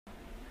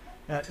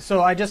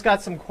So I just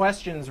got some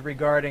questions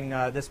regarding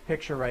this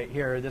picture right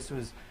here. This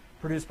was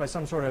produced by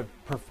some sort of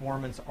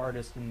performance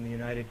artist in the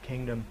United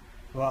Kingdom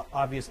who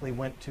obviously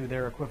went to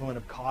their equivalent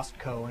of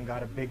Costco and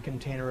got a big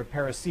container of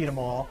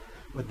paracetamol,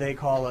 what they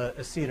call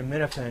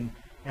acetaminophen,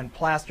 and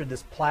plastered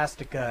this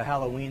plastic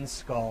Halloween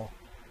skull.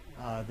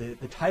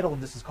 The title of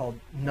this is called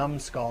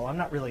Numbskull. I'm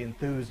not really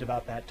enthused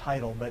about that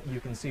title, but you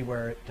can see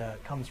where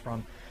it comes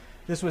from.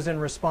 This was in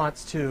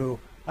response to,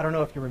 I don't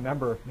know if you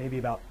remember, maybe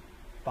about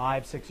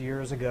 5-6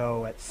 years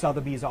ago at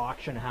Sotheby's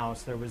auction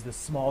house, there was this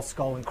small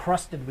skull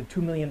encrusted with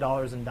 $2 million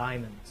in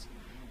diamonds.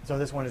 So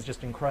this one is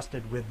just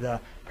encrusted with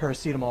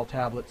paracetamol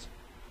tablets.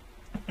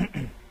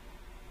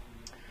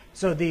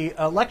 So the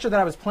lecture that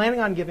I was planning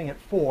on giving at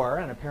 4,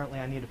 and apparently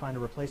I need to find a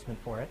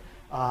replacement for it,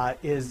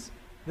 is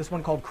this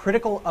one called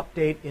Critical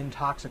Update in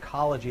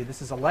Toxicology.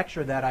 This is a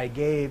lecture that I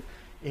gave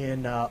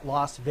in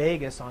Las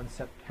Vegas on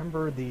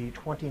September the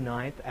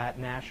 29th at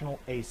National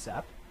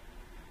ASEP.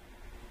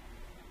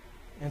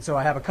 And so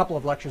I have a couple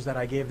of lectures that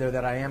I gave there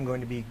that I am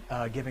going to be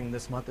giving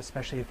this month,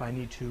 especially if I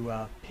need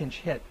to pinch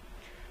hit.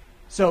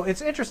 So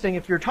it's interesting,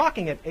 if you're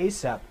talking at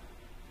ASEP,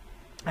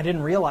 I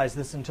didn't realize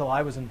this until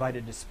I was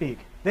invited to speak.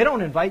 They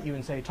don't invite you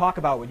and say, talk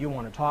about what you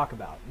want to talk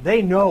about.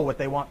 They know what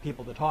they want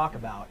people to talk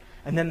about,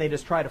 and then they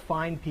just try to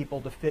find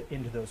people to fit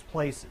into those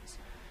places.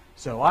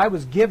 So I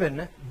was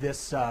given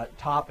this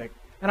topic,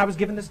 and I was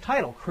given this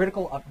title,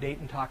 Critical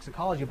Update in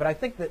Toxicology, but I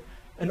think that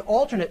an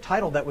alternate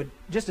title that would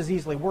just as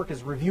easily work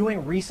is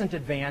Reviewing Recent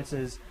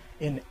Advances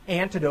in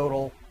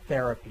Antidotal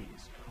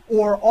Therapies.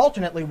 Or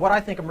alternately, what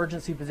I think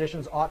emergency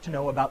physicians ought to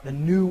know about the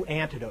new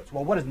antidotes.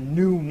 Well, what does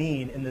new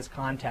mean in this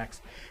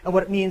context? And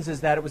what it means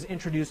is that it was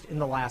introduced in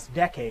the last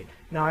decade.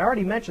 Now, I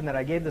already mentioned that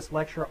I gave this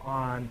lecture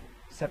on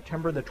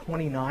September the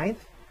 29th.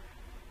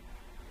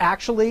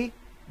 Actually,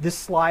 this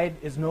slide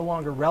is no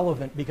longer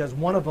relevant because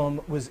one of them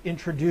was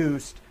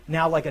introduced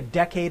now like a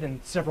decade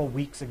and several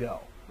weeks ago.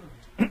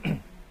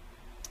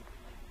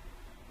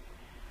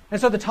 And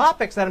so the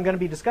topics that I'm going to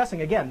be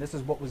discussing, again, this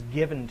is what was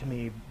given to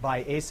me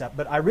by ASEP,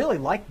 but I really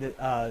like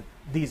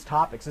these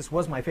topics. This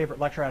was my favorite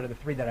lecture out of the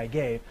 3 that I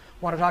gave. I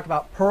want to talk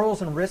about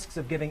pearls and risks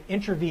of giving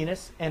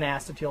intravenous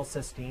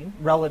N-acetylcysteine,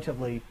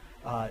 relatively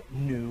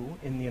new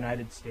in the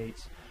United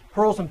States.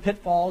 Pearls and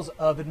pitfalls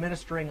of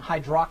administering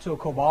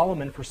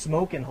hydroxycobalamin for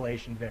smoke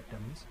inhalation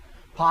victims.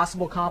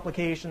 Possible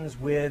complications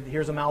with,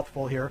 here's a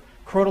mouthful here,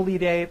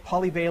 crotalide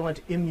polyvalent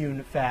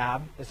immune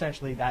fab,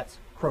 essentially that's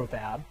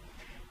CroFab.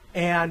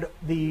 And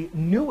the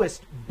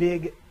newest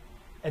big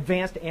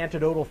advanced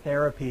antidotal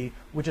therapy,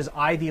 which is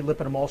IV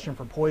lipid emulsion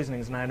for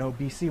poisonings, and I know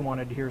BC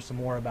wanted to hear some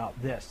more about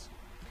this.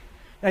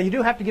 Now, you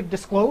do have to give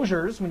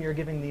disclosures when you're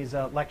giving these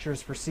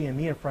lectures for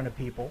CME in front of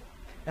people,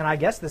 and I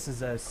guess this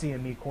is a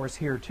CME course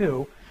here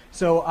too.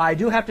 So I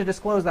do have to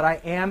disclose that I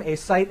am a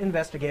site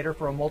investigator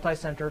for a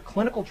multi-center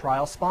clinical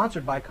trial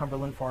sponsored by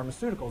Cumberland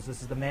Pharmaceuticals.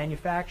 This is the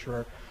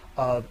manufacturer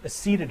of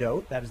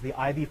acetadote, that is the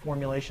IV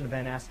formulation of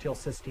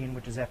N-acetylcysteine,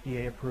 which is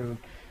FDA approved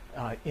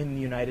in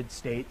the United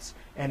States.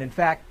 And in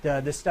fact,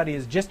 this study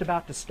is just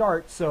about to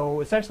start.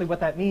 So essentially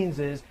what that means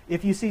is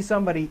if you see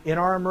somebody in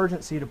our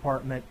emergency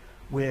department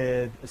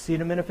with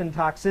acetaminophen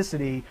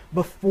toxicity,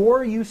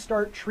 before you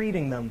start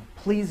treating them,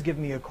 please give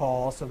me a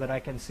call so that I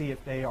can see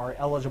if they are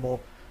eligible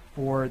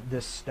for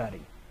this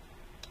study.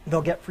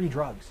 They'll get free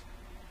drugs.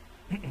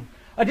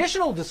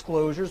 Additional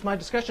disclosures, my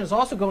discussion is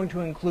also going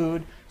to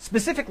include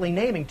specifically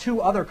naming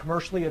 2 other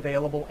commercially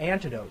available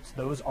antidotes.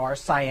 Those are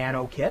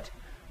Cyanokit,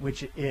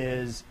 which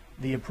is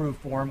the approved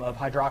form of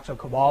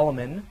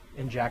hydroxycobalamin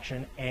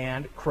injection,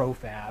 and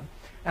CroFab.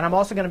 And I'm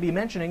also going to be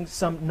mentioning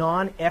some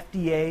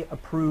non-FDA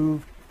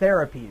approved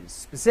therapies.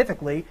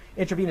 Specifically,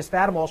 intravenous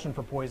fat emulsion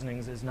for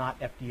poisonings is not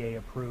FDA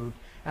approved.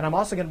 And I'm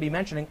also going to be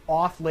mentioning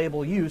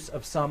off-label use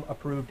of some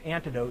approved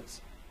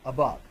antidotes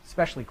above,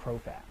 especially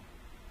CroFab.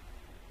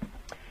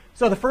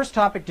 So the first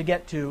topic to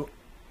get to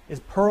is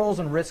pearls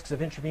and risks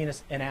of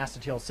intravenous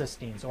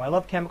N-acetylcysteine. So I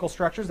love chemical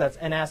structures. That's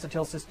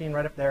N-acetylcysteine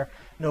right up there.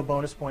 No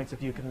bonus points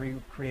if you can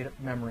recreate it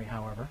from memory,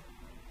 however.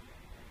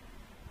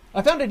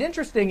 I found it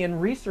interesting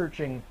in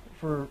researching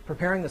for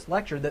preparing this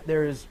lecture that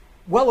there's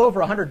well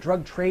over 100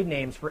 drug trade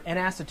names for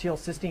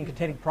N-acetylcysteine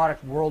containing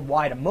products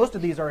worldwide, and most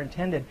of these are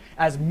intended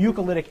as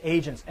mucolytic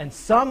agents, and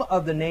some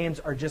of the names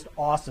are just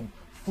awesome.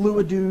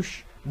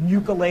 Fluidouche,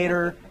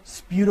 Mucolator,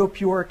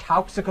 Sputopure,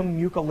 Tauxicum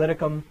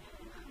mucolyticum.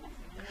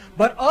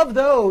 But of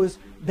those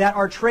that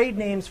are trade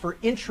names for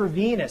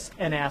intravenous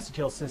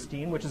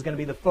N-acetylcysteine, which is going to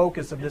be the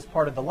focus of this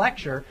part of the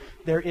lecture,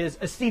 there is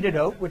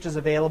acetadote, which is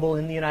available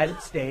in the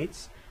United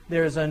States.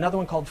 There's another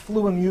one called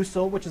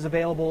Fluimucil, which is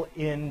available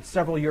in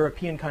several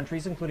European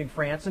countries, including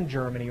France and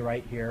Germany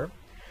right here.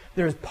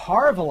 There's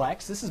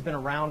Parvolex. This has been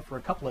around for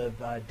a couple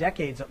of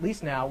decades at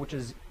least now, which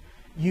is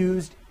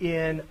used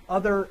in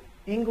other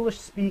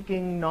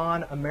English-speaking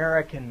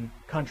non-American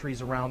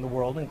countries around the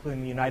world,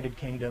 including the United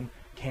Kingdom,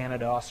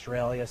 Canada,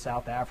 Australia,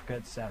 South Africa,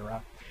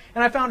 etc.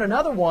 And I found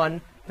another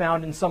one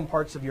found in some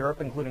parts of Europe,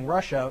 including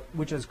Russia,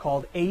 which is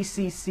called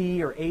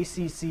ACC or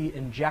ACC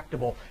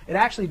injectable. It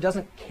actually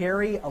doesn't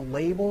carry a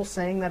label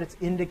saying that it's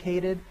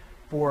indicated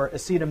for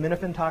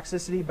acetaminophen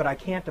toxicity, but I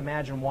can't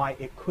imagine why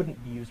it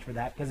couldn't be used for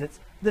that, because it's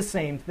the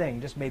same thing,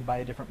 just made by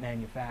a different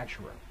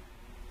manufacturer.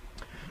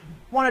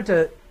 Wanted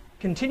to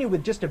continue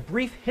with just a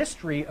brief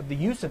history of the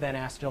use of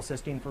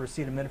N-acetylcysteine for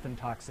acetaminophen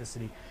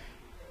toxicity.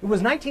 It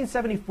was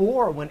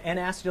 1974 when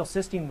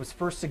N-acetylcysteine was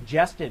first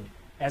suggested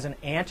as an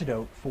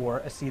antidote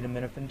for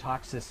acetaminophen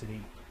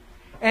toxicity.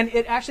 And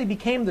it actually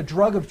became the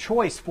drug of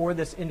choice for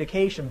this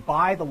indication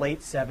by the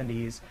late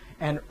 70s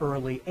and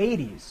early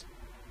 80s.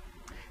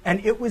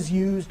 And it was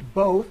used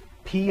both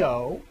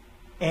PO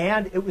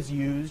and it was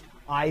used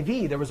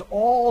IV. There was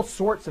all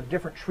sorts of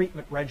different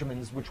treatment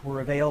regimens which were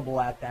available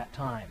at that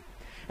time.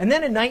 And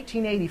then in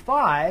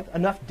 1985,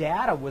 enough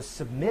data was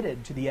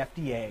submitted to the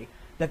FDA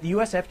that the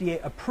US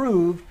FDA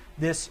approved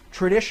this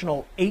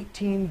traditional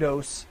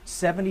 18-dose,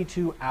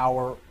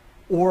 72-hour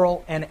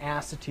oral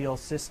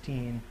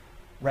N-acetylcysteine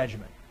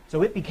regimen.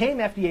 So it became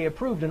FDA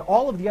approved, and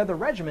all of the other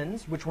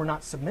regimens, which were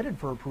not submitted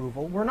for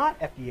approval, were not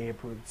FDA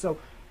approved. So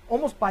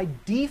almost by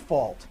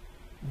default,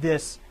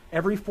 this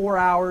every 4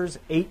 hours,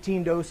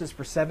 18 doses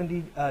for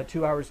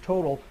 72 hours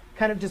total,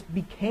 kind of just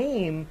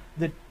became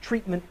the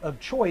treatment of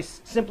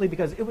choice simply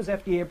because it was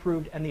FDA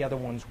approved and the other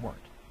ones weren't.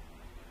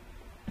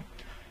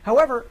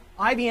 However,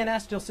 IV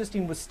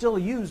N-acetylcysteine was still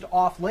used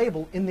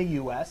off-label in the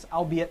US,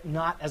 albeit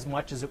not as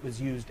much as it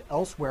was used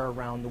elsewhere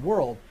around the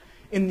world.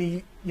 In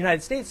the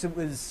United States, it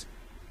was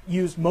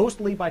used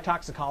mostly by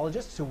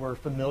toxicologists who were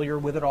familiar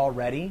with it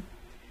already.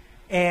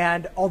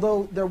 And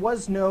although there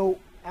was no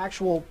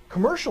actual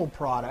commercial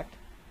product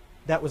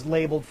that was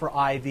labeled for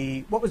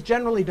IV, what was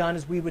generally done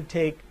is we would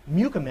take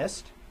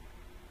Mucomist,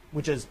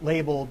 which is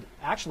labeled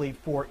actually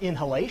for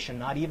inhalation,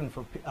 not even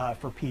for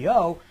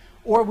PO,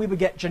 or we would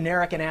get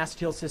generic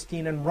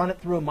N-acetylcysteine and run it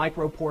through a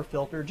micropore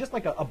filter, just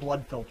like a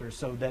blood filter,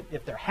 so that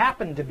if there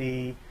happened to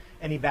be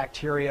any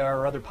bacteria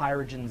or other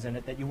pyrogens in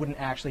it, that you wouldn't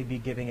actually be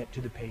giving it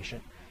to the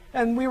patient.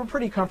 And we were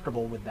pretty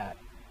comfortable with that.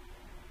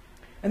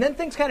 And then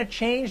things kind of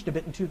changed a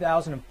bit in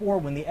 2004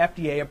 when the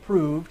FDA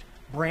approved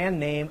brand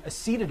name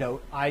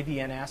Acetadote IV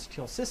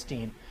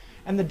N-acetylcysteine.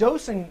 And the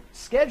dosing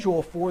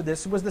schedule for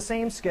this was the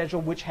same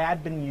schedule which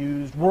had been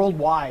used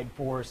worldwide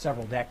for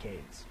several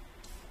decades.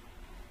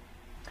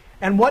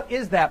 And what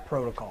is that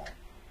protocol?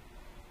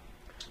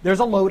 There's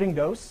a loading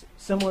dose,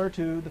 similar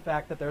to the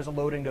fact that there's a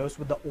loading dose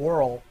with the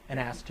oral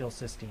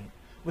N-acetylcysteine.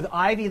 With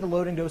IV, the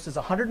loading dose is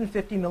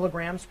 150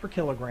 milligrams per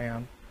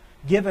kilogram,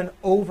 given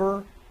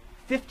over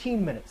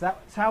 15 minutes.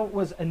 That's how it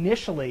was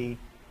initially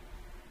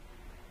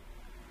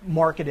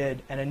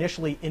marketed and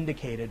initially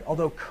indicated,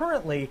 although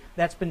currently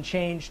that's been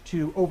changed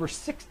to over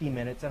 60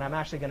 minutes, and I'm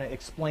actually going to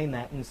explain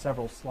that in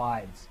several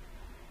slides.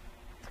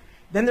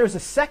 Then there's a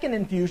second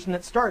infusion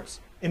that starts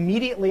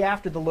immediately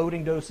after the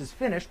loading dose is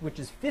finished, which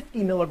is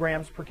 50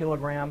 milligrams per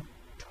kilogram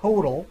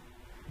total,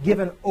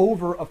 given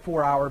over a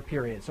 4-hour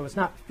period. So it's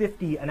not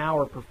 50 an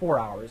hour per 4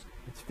 hours,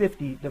 it's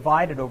 50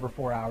 divided over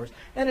 4 hours.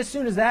 And as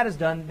soon as that is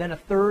done, then a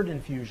third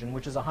infusion,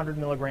 which is 100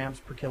 milligrams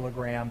per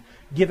kilogram,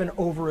 given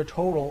over a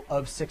total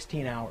of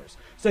 16 hours.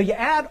 So you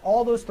add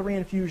all those 3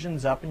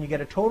 infusions up and you get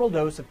a total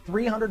dose of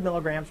 300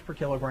 milligrams per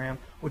kilogram,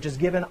 which is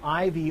given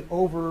IV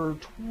over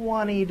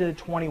 20 to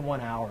 21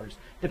 hours,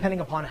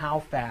 depending upon how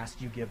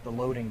fast you give the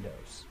loading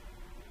dose.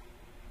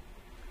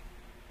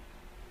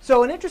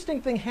 So an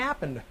interesting thing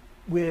happened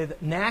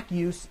with NAC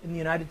use in the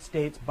United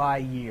States by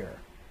year.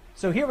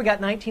 So here we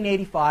got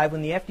 1985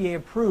 when the FDA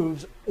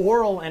approves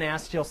oral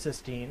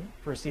N-acetylcysteine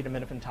for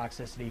acetaminophen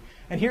toxicity,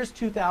 and here's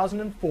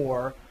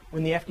 2004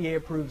 when the FDA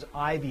approves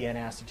IV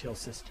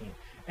N-acetylcysteine.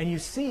 And you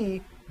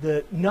see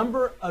the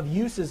number of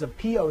uses of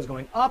POs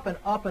going up and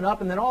up and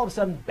up, and then all of a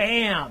sudden,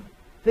 bam,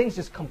 things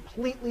just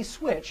completely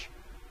switch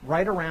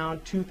right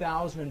around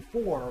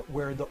 2004,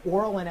 where the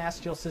oral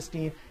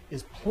N-acetylcysteine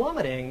is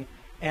plummeting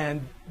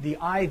and the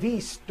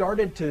IV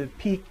started to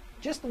peak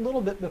just a little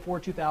bit before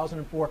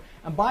 2004,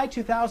 and by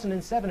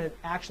 2007 it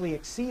actually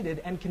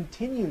exceeded and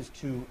continues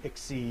to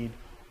exceed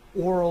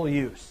oral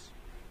use.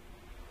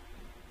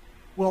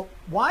 Well,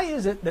 why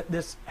is it that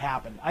this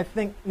happened? I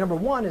think number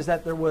one is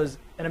that there was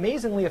an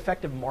amazingly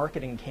effective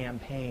marketing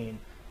campaign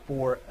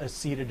for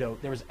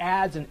Acetadote. There was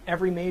ads in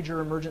every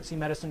major emergency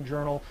medicine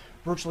journal,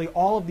 virtually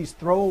all of these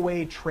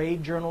throwaway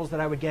trade journals that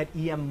I would get,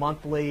 EM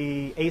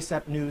Monthly,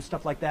 ASAP News,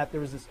 stuff like that.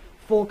 There was this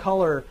full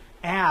color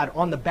ad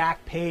on the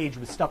back page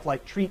with stuff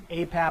like treat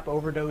APAP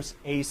overdose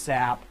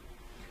ASAP.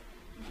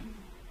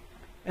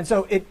 And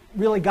so it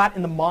really got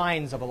in the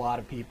minds of a lot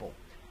of people.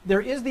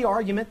 There is the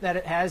argument that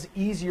it has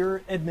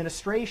easier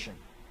administration.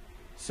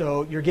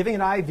 So you're giving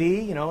an IV,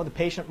 you know, the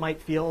patient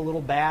might feel a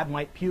little bad,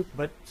 might puke,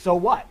 but so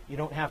what? You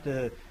don't have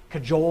to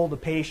cajole the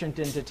patient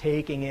into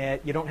taking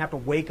it. You don't have to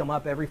wake them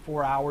up every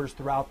 4 hours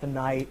throughout the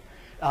night.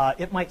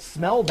 It might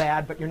smell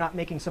bad, but you're not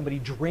making somebody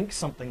drink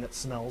something that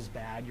smells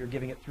bad. You're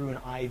giving it through an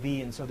IV,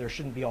 and so there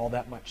shouldn't be all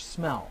that much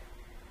smell.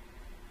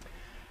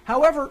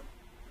 However,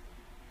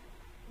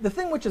 the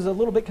thing which is a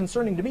little bit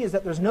concerning to me is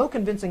that there's no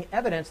convincing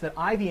evidence that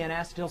IV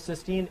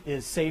N-acetylcysteine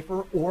is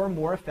safer or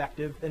more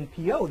effective than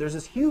PO. There's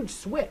this huge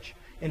switch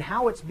in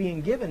how it's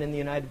being given in the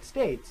United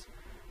States.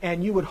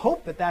 And you would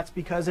hope that that's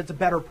because it's a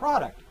better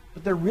product.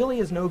 But there really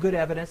is no good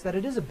evidence that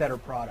it is a better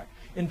product.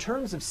 In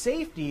terms of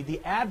safety, the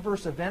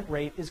adverse event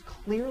rate is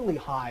clearly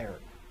higher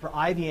for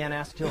IV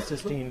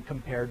N-acetylcysteine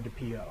compared to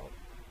PO.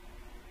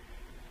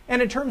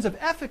 And in terms of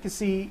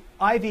efficacy,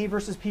 IV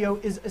versus PO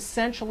is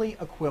essentially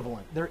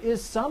equivalent. There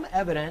is some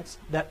evidence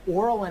that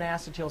oral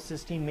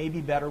N-acetylcysteine may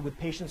be better with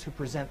patients who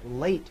present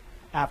late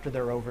after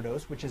their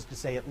overdose, which is to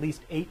say at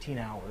least 18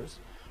 hours.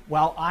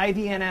 While IV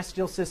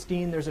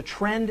N-acetylcysteine, there's a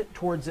trend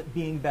towards it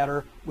being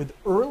better with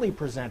early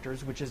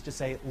presenters, which is to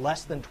say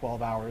less than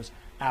 12 hours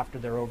after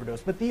their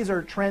overdose. But these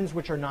are trends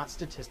which are not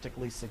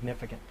statistically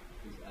significant.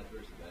 Is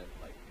adverse event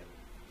like?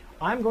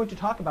 I'm going to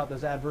talk about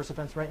those adverse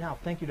events right now.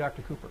 Thank you,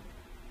 Dr. Cooper.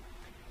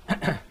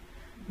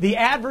 The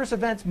adverse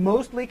events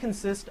mostly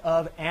consist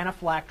of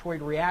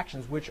anaphylactoid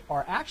reactions, which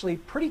are actually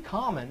pretty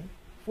common.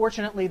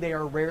 Fortunately, they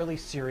are rarely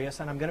serious,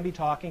 and I'm going to be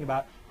talking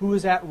about who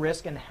is at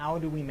risk and how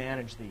do we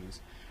manage these.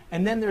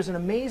 And then there's an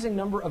amazing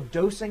number of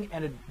dosing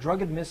and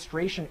drug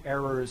administration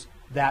errors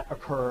that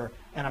occur,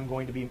 and I'm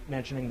going to be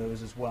mentioning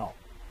those as well.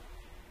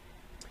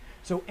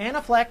 So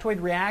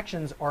anaphylactoid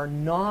reactions are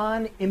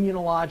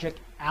non-immunologic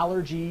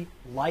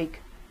allergy-like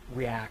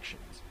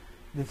reactions.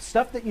 The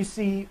stuff that you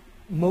see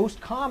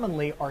most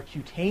commonly are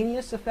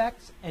cutaneous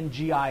effects and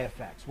GI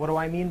effects. What do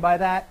I mean by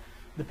that?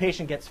 The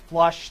patient gets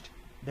flushed,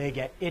 they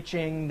get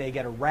itching, they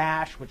get a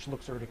rash, which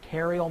looks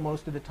urticarial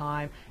most of the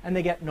time, and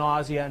they get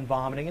nausea and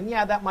vomiting. And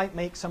yeah, that might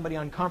make somebody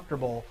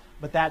uncomfortable,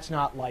 but that's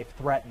not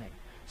life-threatening.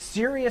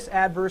 Serious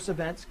adverse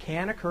events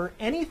can occur.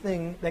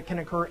 Anything that can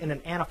occur in an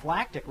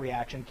anaphylactic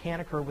reaction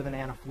can occur with an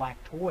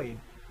anaphylactoid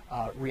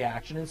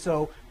reaction. And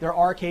so there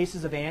are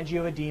cases of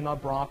angioedema,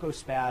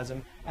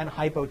 bronchospasm, and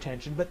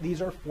hypotension, but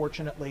these are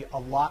fortunately a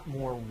lot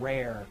more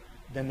rare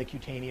than the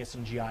cutaneous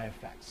and GI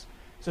effects.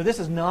 So this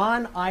is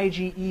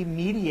non-IgE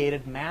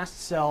mediated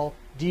mast cell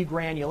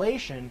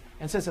degranulation,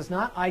 and since it's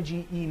not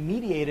IgE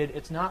mediated,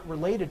 it's not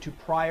related to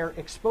prior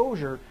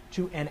exposure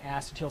to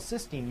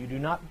N-acetylcysteine. You do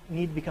not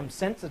need to become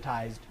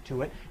sensitized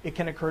to it. It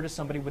can occur to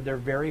somebody with their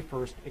very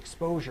first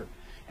exposure.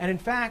 And in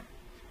fact,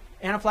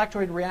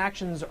 anaphylactoid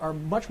reactions are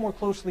much more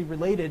closely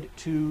related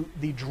to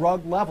the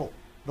drug level,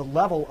 the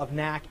level of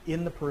NAC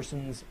in the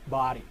person's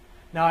body.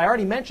 Now, I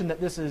already mentioned that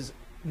this is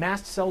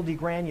mast cell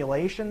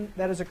degranulation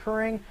that is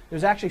occurring.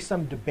 There's actually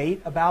some debate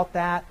about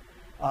that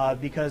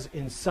because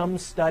in some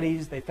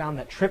studies they found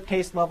that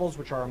tryptase levels,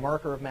 which are a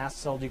marker of mast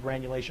cell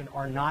degranulation,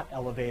 are not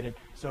elevated.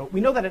 So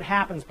we know that it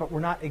happens, but we're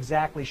not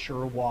exactly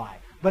sure why.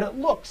 But it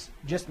looks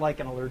just like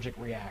an allergic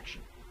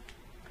reaction.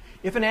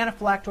 If an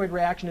anaphylactoid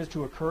reaction is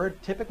to occur,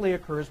 it typically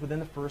occurs within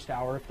the first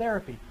hour of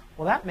therapy.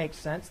 Well, that makes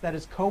sense. That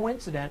is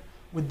coincident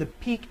with the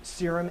peak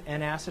serum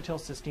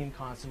N-acetylcysteine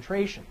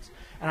concentrations.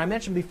 And I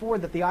mentioned before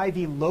that the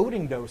IV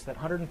loading dose, that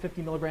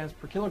 150 milligrams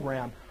per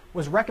kilogram,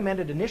 was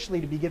recommended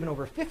initially to be given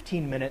over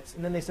 15 minutes,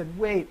 and then they said,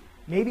 wait,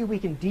 maybe we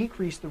can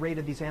decrease the rate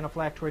of these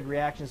anaphylactoid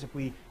reactions if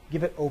we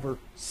give it over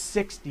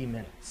 60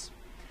 minutes.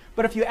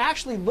 But if you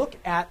actually look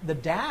at the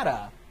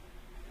data,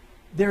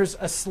 there's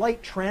a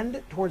slight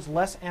trend towards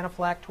less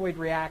anaphylactoid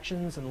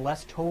reactions and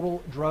less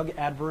total drug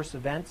adverse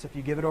events if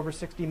you give it over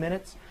 60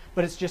 minutes,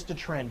 but it's just a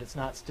trend. It's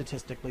not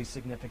statistically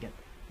significant.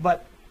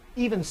 But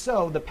even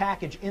so, the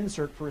package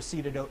insert for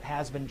acetadote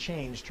has been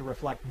changed to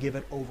reflect give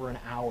it over an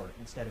hour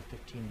instead of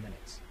 15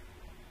 minutes.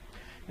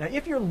 Now,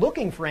 if you're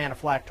looking for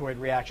anaphylactoid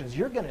reactions,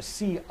 you're going to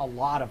see a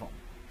lot of them.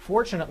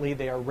 Fortunately,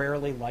 they are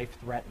rarely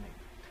life-threatening.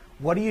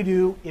 What do you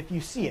do if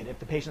you see it? If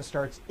the patient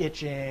starts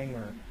itching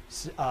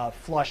or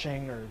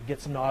flushing or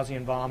gets some nausea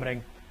and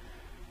vomiting?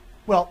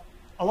 Well,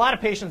 a lot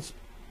of patients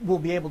will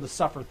be able to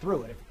suffer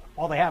through it. If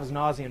all they have is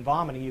nausea and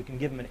vomiting, you can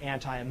give them an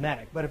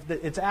antiemetic. But if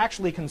it's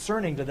actually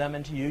concerning to them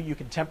and to you, you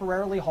can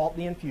temporarily halt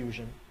the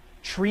infusion,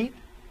 treat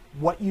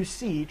what you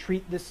see,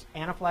 treat this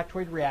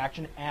anaphylactoid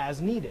reaction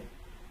as needed.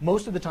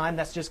 Most of the time,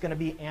 that's just going to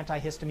be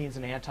antihistamines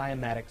and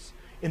antiemetics.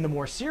 In the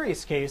more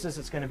serious cases,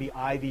 it's going to be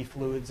IV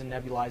fluids and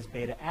nebulized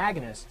beta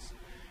agonists.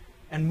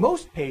 And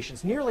most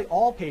patients, nearly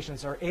all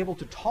patients, are able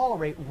to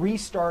tolerate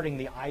restarting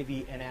the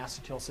IV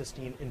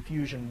N-acetylcysteine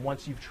infusion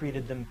once you've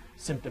treated them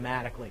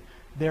symptomatically.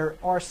 There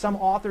are some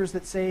authors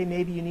that say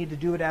maybe you need to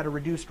do it at a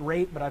reduced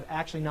rate, but I've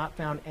actually not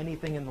found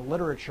anything in the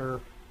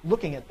literature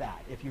looking at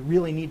that, if you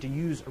really need to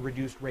use a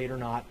reduced rate or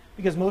not,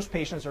 because most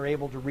patients are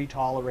able to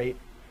retolerate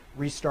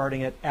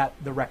restarting it at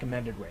the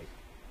recommended rate.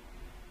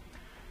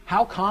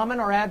 How common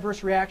are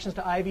adverse reactions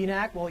to IV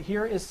NAC? Well,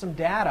 here is some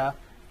data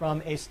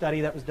from a study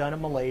that was done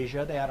in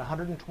Malaysia. They had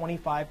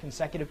 125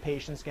 consecutive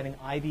patients getting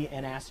IV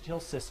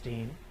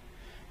N-acetylcysteine,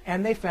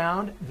 and they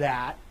found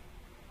that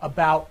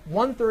about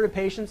 1/3 of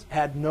patients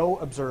had no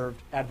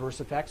observed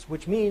adverse effects,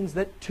 which means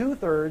that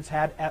 2/3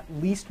 had at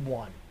least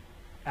one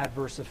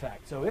adverse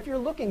effect. So if you're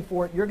looking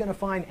for it, you're going to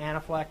find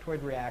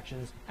anaphylactoid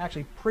reactions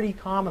actually pretty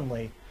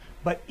commonly.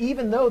 But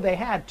even though they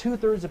had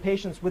 2/3 of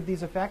patients with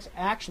these effects,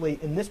 actually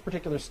in this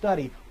particular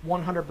study,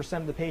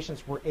 100% of the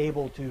patients were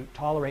able to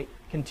tolerate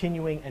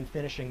continuing and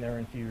finishing their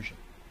infusion.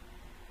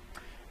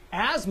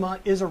 Asthma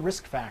is a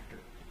risk factor.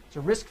 It's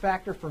a risk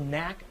factor for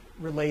NAC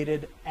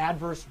treatment-related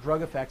adverse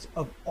drug effects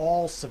of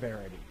all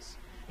severities.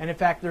 And in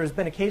fact, there has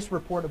been a case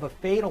report of a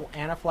fatal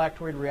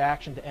anaphylactoid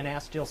reaction to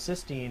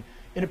N-acetylcysteine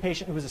in a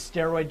patient who was a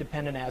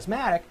steroid-dependent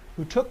asthmatic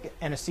who took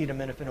an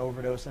acetaminophen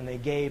overdose, and they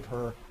gave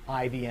her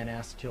IV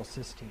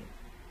N-acetylcysteine.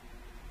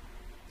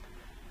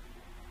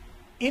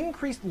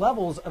 Increased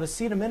levels of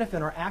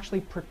acetaminophen are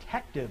actually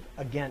protective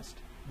against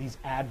these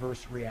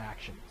adverse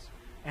reactions.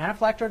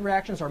 Anaphylactoid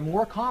reactions are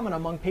more common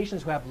among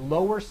patients who have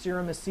lower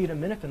serum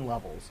acetaminophen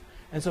levels,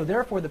 and so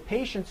therefore the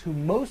patients who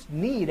most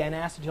need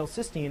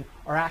N-acetylcysteine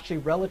are actually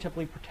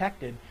relatively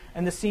protected,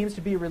 and this seems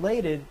to be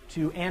related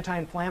to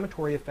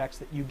anti-inflammatory effects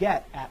that you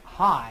get at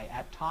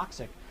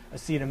toxic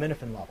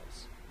acetaminophen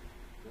levels.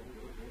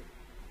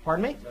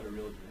 Pardon me? Is that a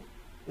real drink?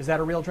 Is that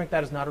a real drink?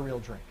 That is not a real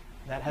drink.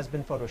 That has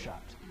been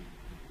photoshopped.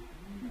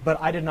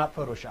 But I did not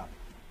Photoshop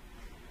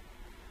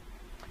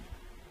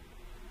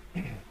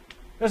it.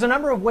 There's a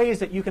number of ways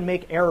that you can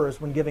make errors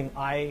when giving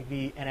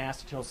IV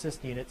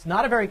N-acetylcysteine. It's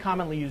not a very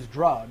commonly used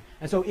drug,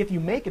 and so if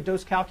you make a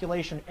dose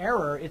calculation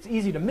error, it's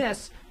easy to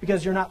miss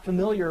because you're not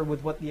familiar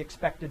with what the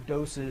expected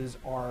doses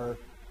are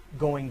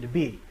going to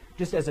be.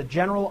 Just as a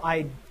general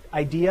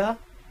idea,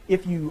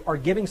 if you are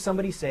giving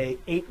somebody, say,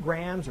 8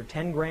 grams or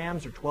 10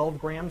 grams or 12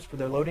 grams for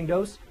their loading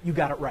dose, you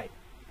got it right.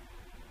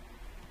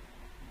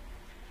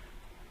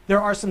 There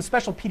are some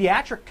special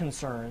pediatric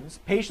concerns.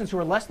 Patients who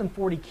are less than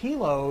 40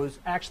 kilos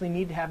actually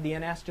need to have the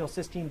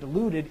N-acetylcysteine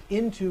diluted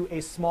into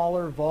a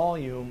smaller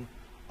volume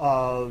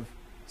of,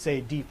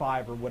 say,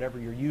 D5 or whatever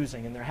you're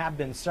using. And there have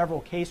been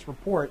several case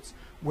reports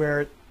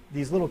where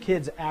these little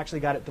kids actually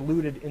got it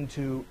diluted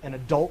into an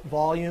adult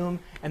volume,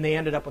 and they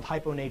ended up with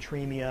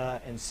hyponatremia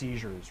and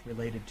seizures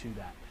related to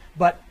that.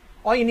 But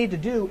all you need to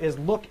do is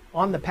look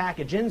on the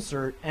package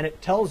insert, and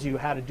it tells you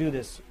how to do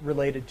this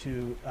related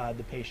to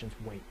the patient's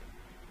weight.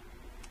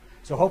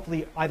 So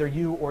hopefully either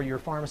you or your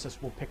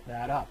pharmacist will pick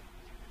that up.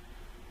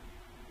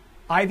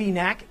 IV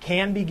NAC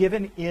can be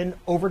given in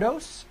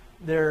overdose.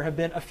 There have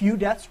been a few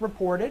deaths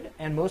reported,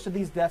 and most of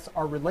these deaths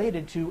are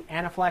related to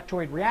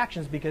anaphylactoid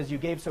reactions because you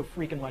gave so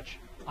freaking much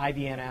IV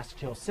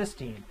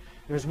N-acetylcysteine.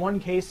 There's one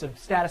case of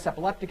status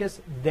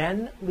epilepticus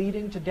then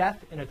leading to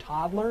death in a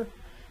toddler.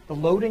 The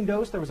loading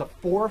dose, there was a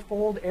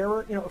 4-fold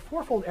error. You know, a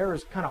 4-fold error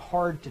is kind of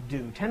hard to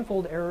do.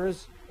 10-fold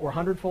errors or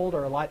 100-fold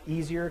are a lot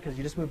easier because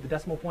you just move the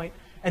decimal point.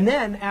 And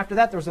then after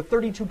that, there was a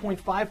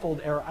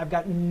 32.5-fold error. I've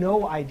got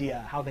no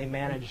idea how they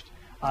managed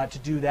to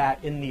do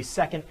that in the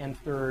second and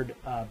third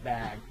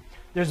bag.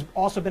 There's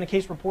also been a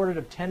case reported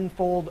of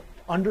 10-fold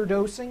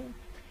underdosing,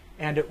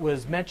 and it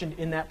was mentioned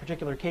in that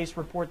particular case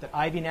report that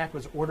IV NAC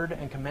was ordered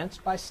and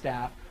commenced by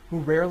staff who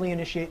rarely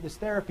initiate this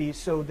therapy,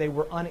 so they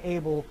were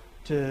unable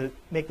to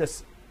make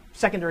this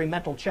secondary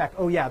mental check.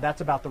 Oh yeah, that's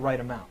about the right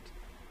amount.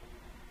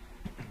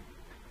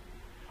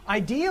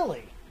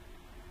 Ideally,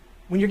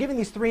 when you're giving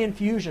these 3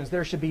 infusions,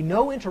 there should be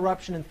no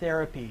interruption in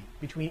therapy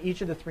between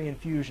each of the 3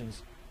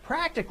 infusions.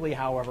 Practically,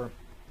 however,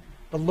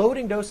 the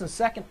loading dose and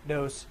second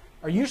dose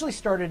are usually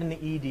started in the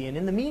ED, and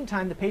in the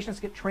meantime, the patients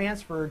get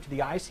transferred to the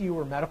ICU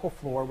or medical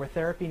floor where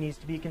therapy needs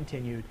to be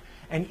continued,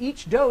 and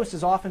each dose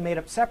is often made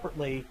up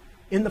separately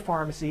in the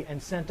pharmacy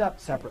and sent up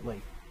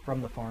separately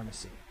from the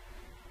pharmacy.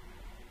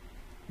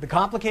 The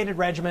complicated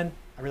regimen,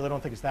 I really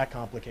don't think it's that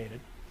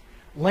complicated.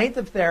 Length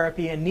of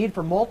therapy and need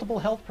for multiple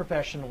health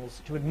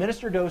professionals to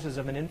administer doses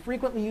of an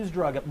infrequently used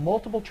drug at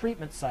multiple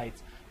treatment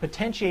sites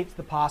potentiates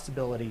the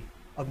possibility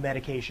of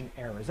medication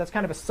errors. That's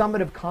kind of a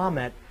summative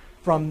comment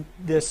from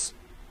this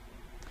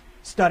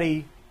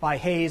study by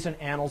Hayes and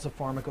Annals of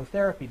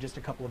Pharmacotherapy just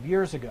a couple of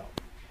years ago.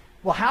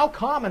 Well, how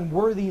common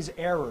were these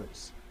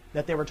errors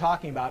that they were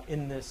talking about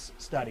in this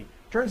study?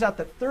 Turns out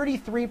that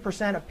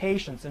 33% of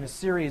patients in a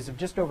series of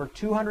just over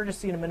 200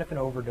 acetaminophen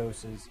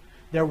overdoses,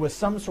 there was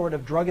some sort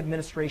of drug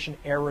administration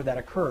error that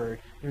occurred.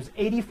 There's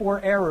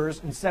 84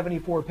 errors in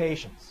 74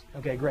 patients.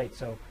 Okay, great.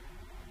 So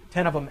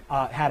 10 of them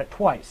had it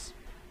twice.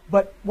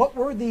 But what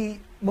were the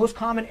most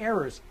common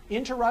errors?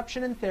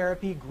 Interruption in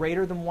therapy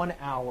greater than 1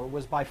 hour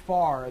was by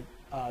far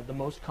the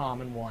most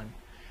common one.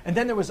 And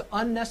then there was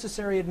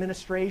unnecessary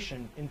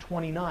administration in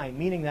 29,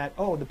 meaning that,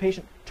 oh, the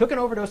patient took an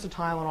overdose of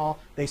Tylenol,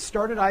 they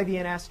started IV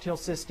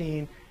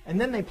N-acetylcysteine, and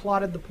then they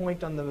plotted the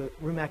point on the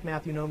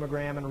Rumac-Matthew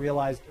nomogram and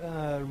realized,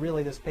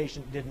 really, this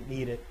patient didn't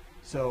need it,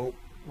 so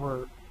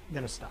we're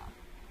going to stop.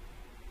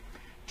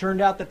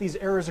 Turned out that these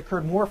errors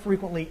occurred more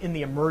frequently in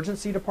the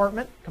emergency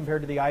department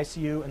compared to the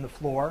ICU and the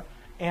floor,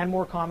 and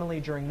more commonly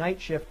during night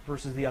shift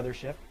versus the other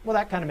shift. Well,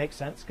 that kind of makes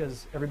sense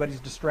because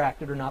everybody's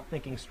distracted or not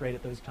thinking straight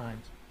at those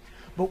times.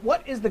 But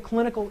what is the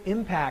clinical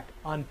impact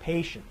on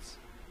patients?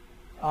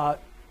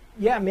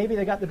 Yeah, maybe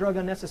they got the drug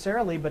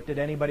unnecessarily, but did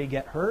anybody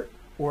get hurt?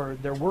 Or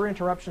there were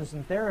interruptions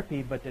in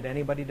therapy, but did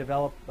anybody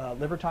develop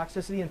liver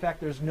toxicity? In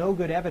fact, there's no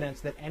good evidence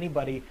that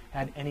anybody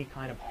had any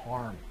kind of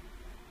harm.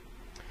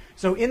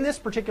 So in this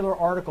particular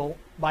article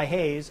by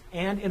Hayes,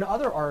 and in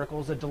other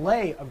articles, a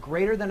delay of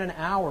greater than an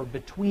hour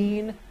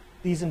between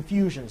these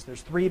infusions,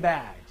 there's 3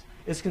 bags,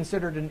 is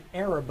considered an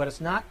error, but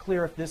it's not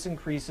clear if this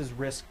increases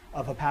risk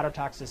of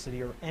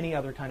hepatotoxicity or any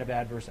other kind of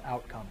adverse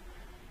outcome.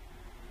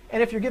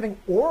 And if you're giving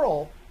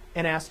oral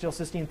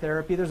N-acetylcysteine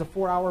therapy, there's a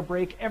 4-hour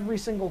break every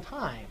single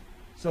time.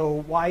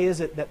 So why is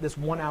it that this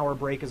 1-hour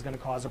break is going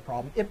to cause a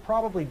problem? It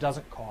probably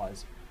doesn't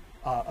cause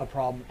a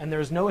problem. And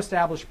there's no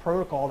established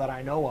protocol that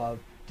I know of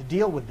to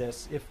deal with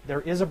this. If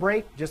there is a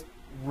break, just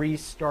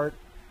restart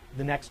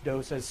the next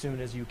dose as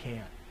soon as you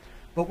can.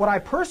 But what I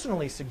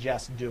personally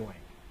suggest doing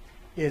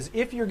is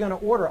if you're going to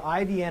order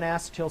IV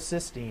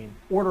N-acetylcysteine,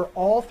 order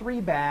all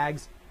 3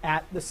 bags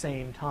at the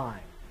same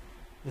time.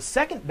 The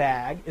second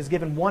bag is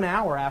given 1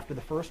 hour after the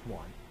first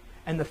one,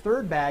 and the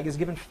third bag is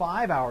given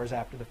 5 hours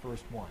after the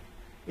first one.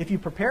 If you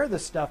prepare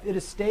this stuff, it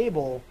is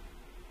stable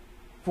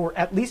for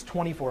at least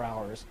 24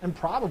 hours, and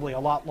probably a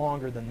lot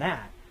longer than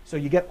that. So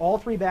you get all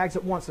 3 bags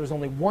at once. There's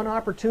only one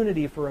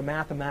opportunity for a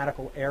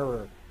mathematical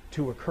error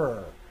to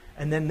occur,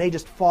 and then they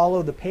just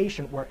follow the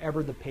patient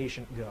wherever the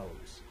patient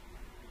goes.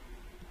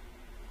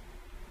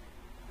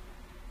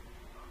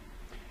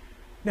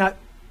 Now,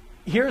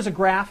 here's a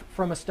graph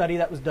from a study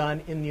that was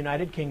done in the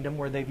United Kingdom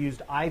where they've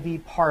used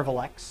IV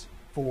Parvolex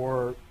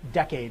for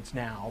decades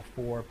now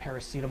for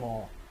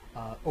paracetamol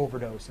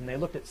overdose. And they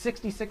looked at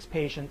 66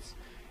 patients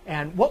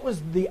and what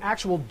was the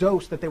actual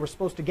dose that they were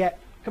supposed to get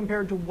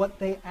compared to what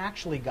they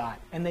actually got.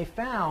 And they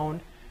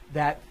found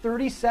that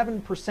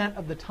 37%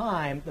 of the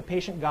time the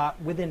patient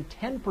got within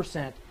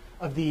 10%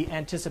 of the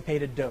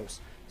anticipated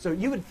dose. So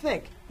you would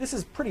think this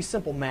is pretty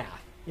simple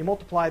math. You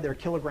multiply their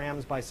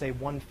kilograms by, say,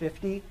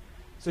 150.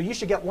 So you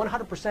should get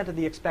 100% of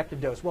the expected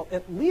dose. Well,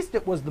 at least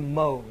it was the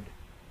mode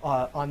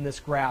on this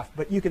graph,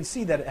 but you can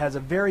see that it has a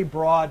very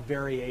broad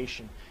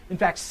variation. In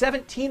fact,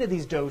 17 of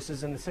these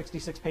doses in the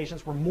 66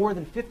 patients were more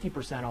than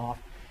 50% off,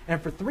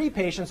 and for 3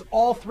 patients,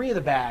 all 3 of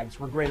the bags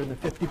were greater than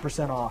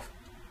 50% off.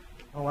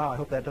 Oh wow, I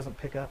hope that doesn't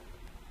pick up.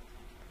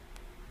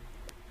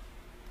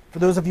 For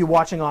those of you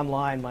watching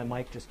online, my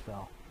mic just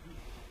fell.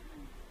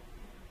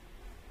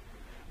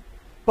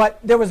 But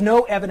there was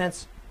no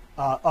evidence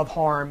of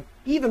harm,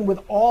 even with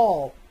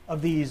all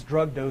of these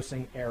drug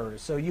dosing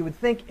errors. So you would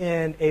think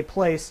in a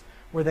place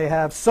where they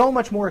have so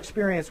much more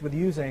experience with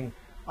using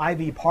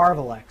IV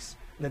Parvolex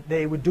that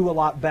they would do a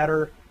lot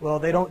better. Well,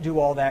 they don't do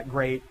all that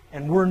great,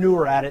 and we're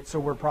newer at it, so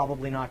we're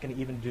probably not going to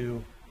even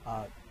do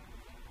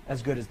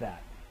as good as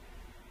that.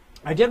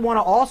 I did want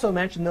to also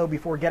mention, though,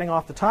 before getting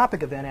off the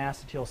topic of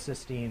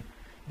N-acetylcysteine,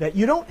 that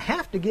you don't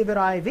have to give it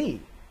IV.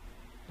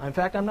 In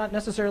fact, I'm not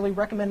necessarily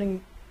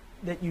recommending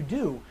that you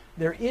do.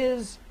 There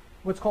is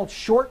what's called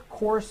short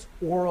course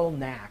oral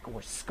NAC,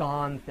 or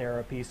SCON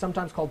therapy,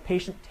 sometimes called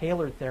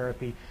patient-tailored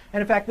therapy.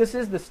 And in fact, this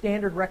is the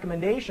standard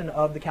recommendation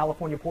of the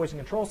California Poison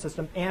Control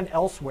System and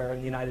elsewhere in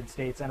the United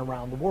States and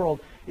around the world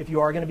if you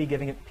are going to be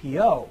giving it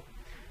PO.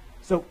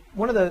 So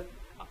one of the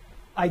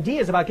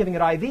ideas about giving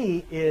it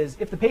IV is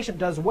if the patient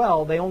does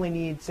well, they only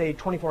need, say,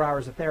 24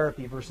 hours of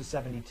therapy versus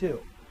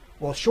 72.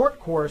 Well, short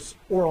course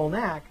oral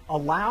NAC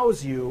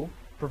allows you,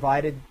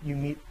 provided you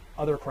meet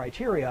other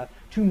criteria,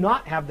 to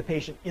not have the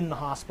patient in the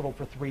hospital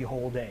for 3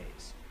 whole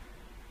days.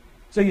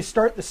 So you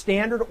start the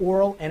standard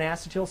oral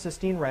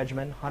N-acetylcysteine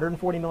regimen,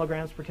 140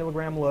 milligrams per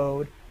kilogram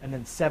load, and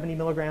then 70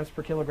 milligrams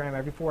per kilogram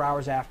every 4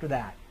 hours after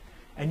that.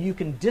 And you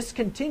can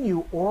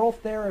discontinue oral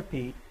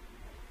therapy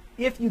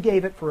if you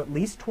gave it for at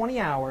least 20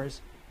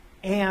 hours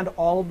and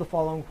all of the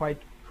following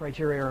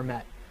criteria are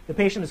met. The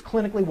patient is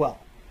clinically well.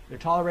 They're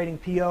tolerating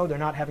PO, they're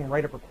not having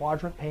right upper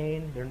quadrant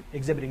pain, they're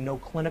exhibiting no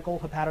clinical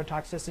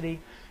hepatotoxicity.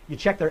 You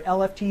check their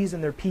LFTs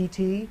and their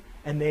PT,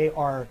 and they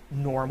are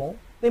normal.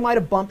 They might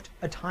have bumped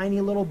a tiny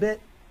little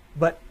bit,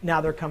 but now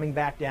they're coming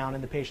back down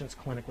and the patient's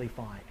clinically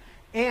fine.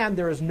 And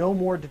there is no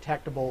more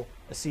detectable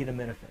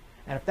acetaminophen.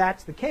 And if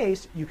that's the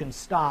case, you can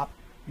stop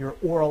your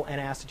oral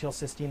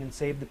N-acetylcysteine and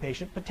save the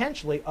patient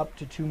potentially up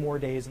to 2 more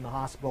days in the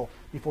hospital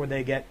before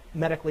they get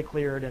medically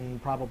cleared and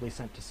probably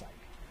sent to psych.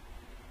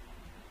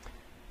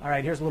 All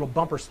right, here's a little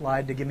bumper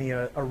slide to give me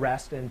a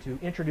rest and to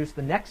introduce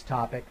the next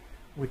topic,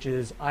 which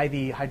is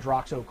IV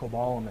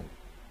hydroxycobalamin.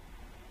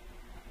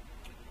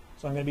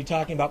 So I'm going to be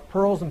talking about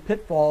pearls and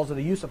pitfalls of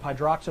the use of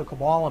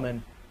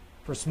hydroxycobalamin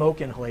for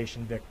smoke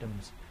inhalation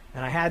victims.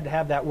 And I had to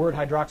have that word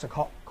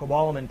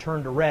hydroxycobalamin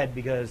turned to red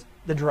because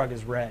the drug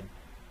is red.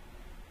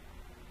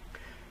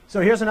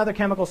 So here's another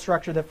chemical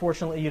structure that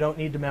fortunately you don't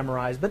need to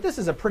memorize, but this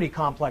is a pretty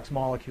complex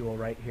molecule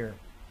right here.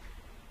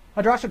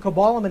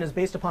 Hydroxycobalamin is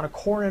based upon a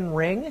corrin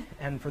ring,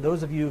 and for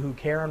those of you who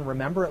care and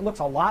remember, it looks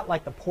a lot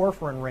like the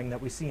porphyrin ring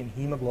that we see in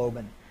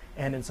hemoglobin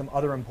and in some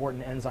other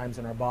important enzymes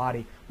in our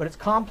body. But it's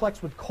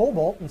complex with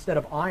cobalt instead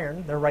of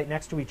iron. They're right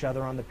next to each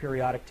other on the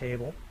periodic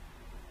table.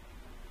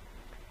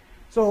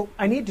 So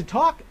I need to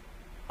talk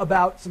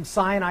about some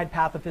cyanide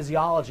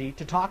pathophysiology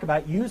to talk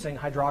about using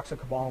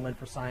hydroxycobalamin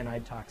for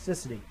cyanide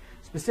toxicity.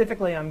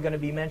 Specifically, I'm going to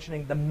be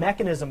mentioning the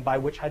mechanism by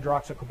which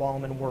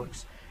hydroxycobalamin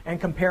works and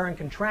compare and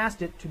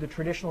contrast it to the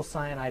traditional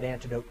cyanide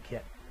antidote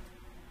kit.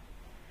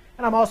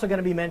 And I'm also going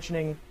to be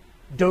mentioning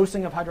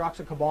dosing of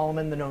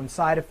hydroxycobalamin, the known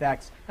side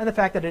effects, and the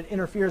fact that it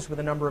interferes with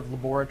a number of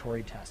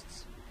laboratory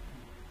tests.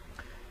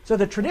 So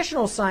the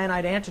traditional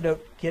cyanide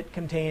antidote kit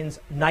contains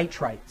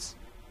nitrites.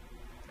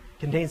 It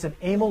contains an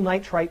amyl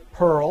nitrite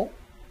pearl,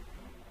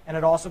 and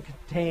it also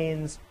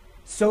contains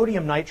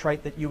sodium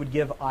nitrite that you would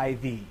give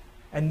IV.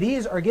 And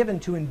these are given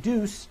to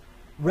induce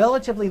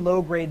relatively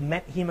low-grade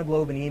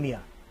methemoglobinemia.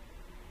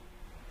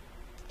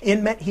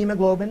 In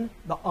methemoglobin,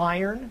 the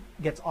iron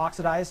gets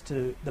oxidized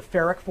to the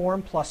ferric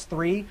form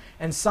 +3,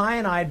 and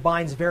cyanide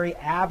binds very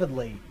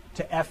avidly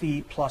to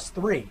Fe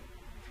 +3.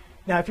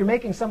 Now, if you're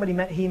making somebody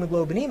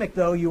methemoglobinemia,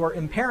 though, you are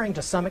impairing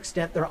to some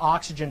extent their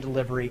oxygen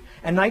delivery,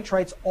 and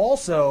nitrites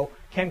also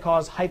can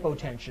cause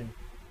hypotension.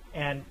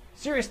 And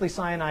seriously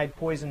cyanide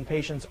poisoned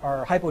patients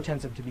are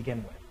hypotensive to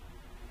begin with.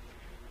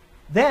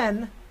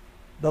 Then,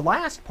 the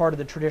last part of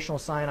the traditional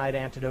cyanide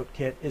antidote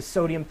kit is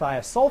sodium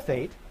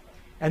thiosulfate,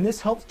 and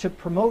this helps to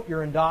promote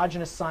your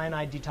endogenous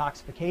cyanide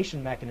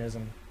detoxification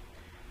mechanism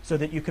so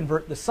that you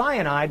convert the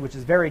cyanide, which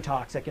is very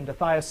toxic, into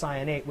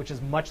thiocyanate, which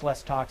is much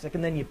less toxic,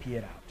 and then you pee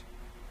it out.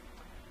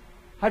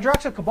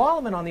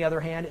 Hydroxycobalamin, on the other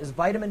hand, is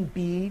vitamin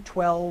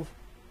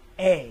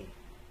B12A.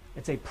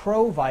 It's a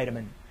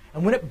provitamin.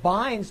 And when it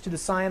binds to the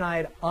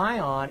cyanide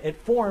ion, it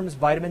forms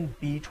vitamin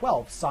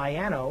B12,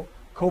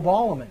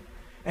 cyanocobalamin.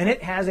 And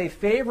it has a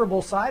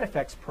favorable side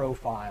effects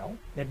profile.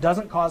 It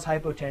doesn't cause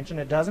hypotension.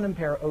 It doesn't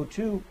impair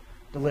O2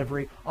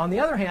 delivery. On the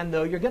other hand,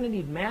 though, you're going to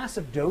need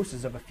massive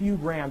doses of a few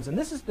grams. And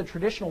this is the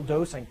traditional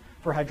dosing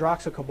for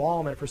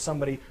hydroxycobalamin for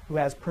somebody who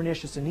has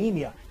pernicious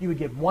anemia. You would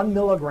give 1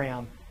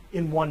 milligram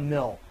in 1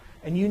 ml.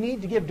 And you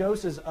need to give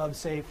doses of,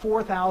 say,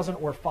 4,000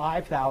 or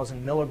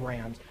 5,000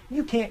 milligrams.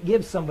 You can't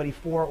give somebody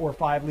 4 or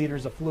 5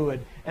 liters of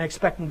fluid and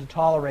expect them to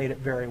tolerate it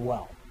very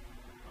well.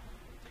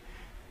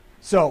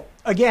 So,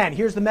 again,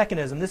 here's the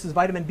mechanism. This is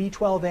vitamin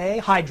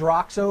B12A,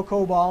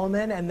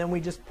 hydroxycobalamin, and then we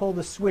just pull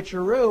the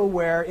switcheroo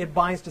where it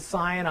binds to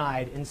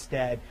cyanide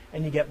instead,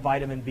 and you get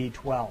vitamin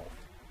B12.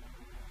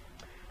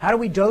 How do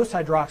we dose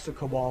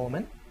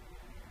hydroxycobalamin?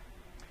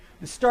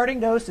 The starting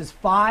dose is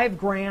 5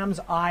 grams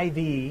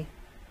IV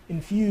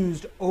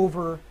infused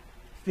over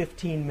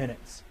 15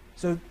 minutes.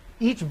 So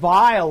each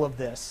vial of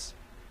this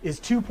is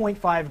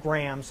 2.5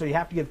 grams, so you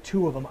have to give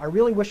 2 of them. I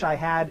really wish I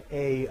had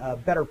a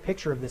better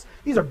picture of this.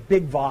 These are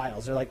big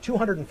vials. They're like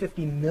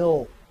 250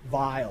 ml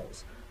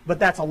vials, but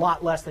that's a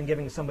lot less than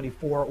giving somebody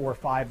 4 or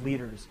 5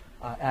 liters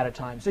at a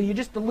time. So you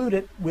just dilute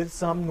it with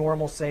some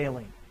normal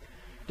saline.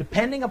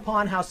 Depending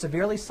upon how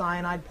severely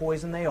cyanide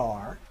poisoned they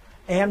are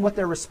and what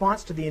their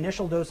response to the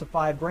initial dose of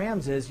 5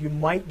 grams is, you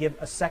might give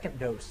a second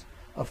dose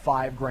of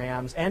 5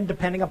 grams, and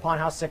depending upon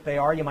how sick they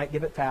are, you might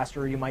give it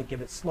faster or you might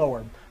give it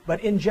slower.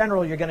 But in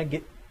general, you're going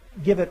to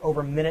give it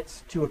over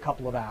minutes to a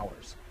couple of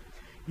hours.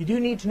 You do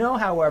need to know,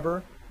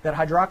 however, that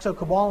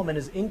hydroxycobalamin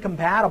is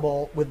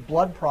incompatible with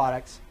blood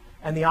products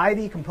and the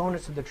IV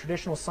components of the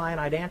traditional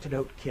cyanide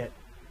antidote kit.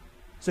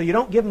 So you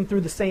don't give them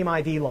through the same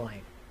IV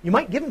line. You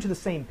might give them to the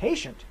same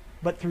patient,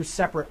 but through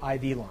separate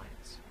IV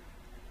lines.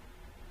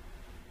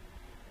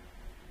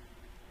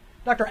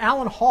 Dr.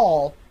 Alan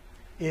Hall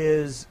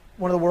is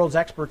one of the world's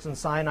experts in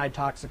cyanide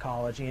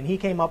toxicology, and he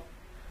came up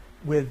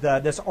with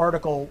this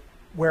article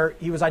where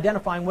he was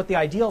identifying what the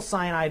ideal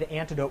cyanide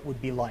antidote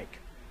would be like.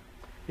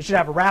 It should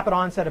have a rapid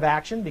onset of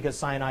action because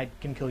cyanide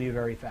can kill you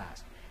very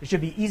fast. It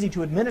should be easy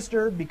to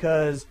administer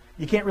because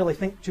you can't really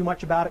think too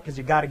much about it because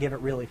you've got to give it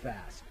really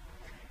fast.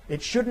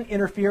 It shouldn't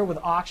interfere with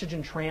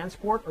oxygen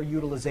transport or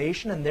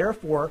utilization, and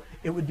therefore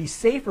it would be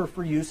safer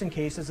for use in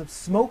cases of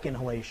smoke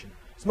inhalation.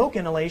 Smoke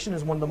inhalation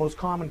is one of the most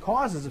common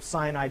causes of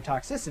cyanide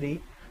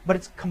toxicity, but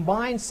it's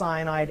combined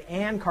cyanide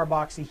and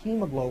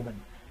carboxyhemoglobin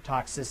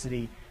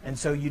toxicity, and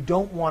so you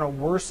don't want to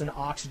worsen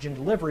oxygen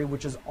delivery,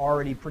 which is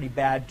already pretty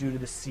bad due to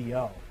the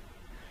CO.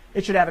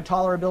 It should have a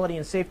tolerability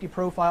and safety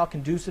profile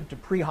conducive to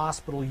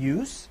pre-hospital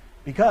use,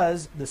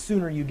 because the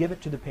sooner you give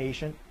it to the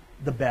patient,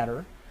 the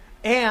better.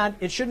 And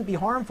it shouldn't be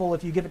harmful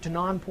if you give it to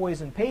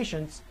non-poisoned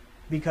patients,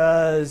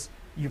 because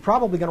you're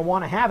probably going to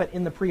want to have it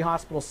in the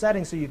pre-hospital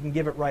setting so you can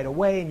give it right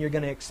away, and you're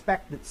going to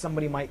expect that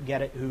somebody might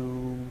get it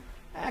who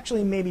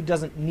actually maybe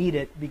doesn't need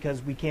it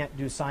because we can't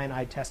do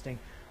cyanide testing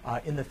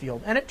in the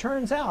field. And it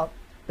turns out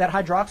that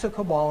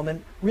hydroxycobalamin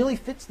really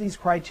fits these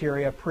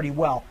criteria pretty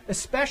well,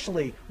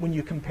 especially when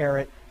you compare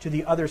it to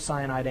the other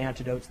cyanide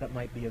antidotes that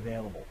might be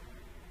available.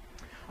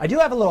 I do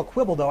have a little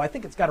quibble, though. I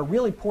think it's got a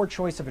really poor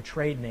choice of a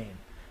trade name.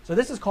 So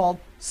this is called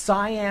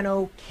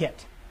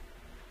CyanoKit.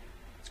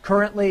 It's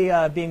currently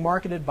being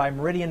marketed by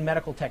Meridian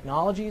Medical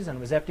Technologies and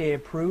was FDA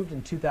approved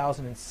in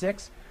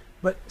 2006.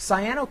 But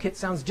CyanoKit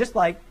sounds just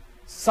like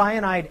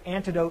cyanide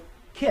antidote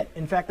kit.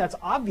 In fact, that's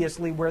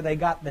obviously where they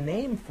got the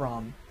name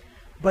from.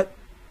 But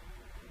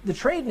the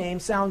trade name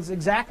sounds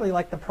exactly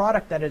like the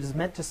product that it is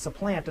meant to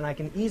supplant, and I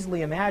can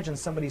easily imagine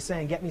somebody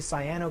saying, get me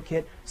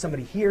CyanoKit,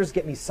 somebody hears,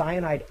 get me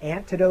cyanide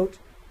antidote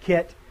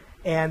kit,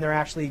 and they're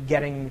actually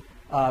getting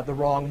the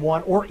wrong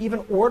one, or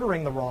even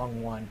ordering the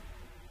wrong one.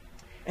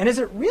 And is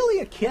it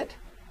really a kit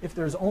if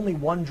there's only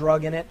one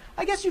drug in it?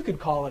 I guess you could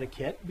call it a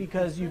kit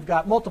because you've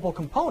got multiple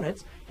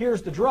components.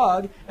 Here's the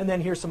drug, and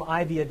then here's some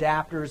IV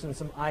adapters and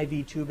some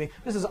IV tubing.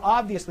 This is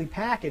obviously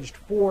packaged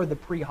for the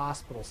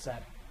pre-hospital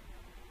setting.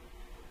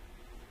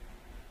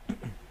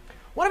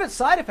 One of its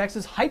side effects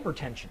is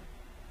hypertension.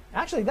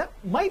 Actually, that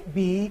might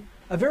be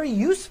a very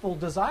useful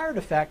desired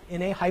effect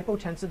in a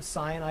hypotensive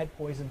cyanide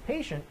poisoned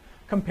patient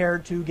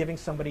compared to giving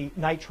somebody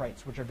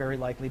nitrites, which are very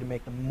likely to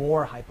make them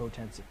more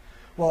hypotensive.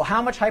 Well,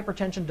 how much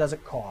hypertension does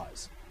it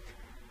cause?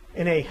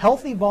 In a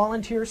healthy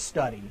volunteer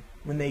study,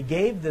 when they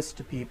gave this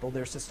to people,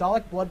 their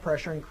systolic blood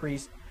pressure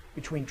increased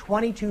between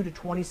 22 to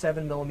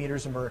 27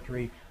 millimeters of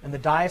mercury, and the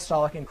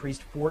diastolic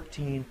increased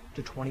 14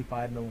 to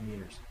 25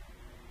 millimeters.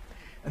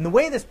 And the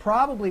way this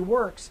probably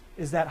works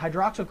is that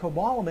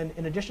hydroxycobalamin,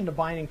 in addition to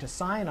binding to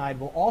cyanide,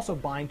 will also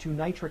bind to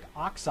nitric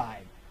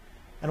oxide,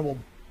 and it will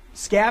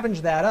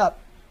scavenge that up.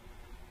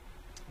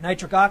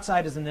 Nitric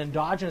oxide is an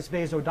endogenous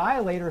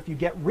vasodilator. If you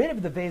get rid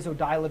of the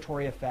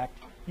vasodilatory effect,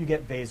 you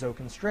get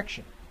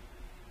vasoconstriction.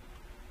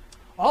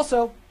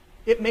 Also,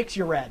 it makes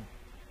you red.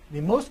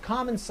 The most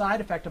common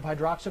side effect of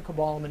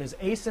hydroxycobalamin is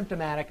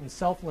asymptomatic and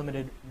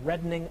self-limited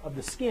reddening of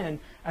the skin,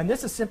 and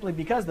this is simply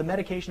because the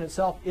medication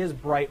itself is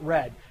bright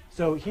red.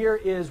 So here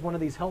is one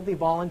of these healthy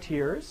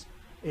volunteers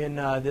in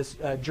this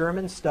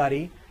German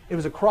study. It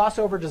was a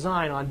crossover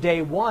design. On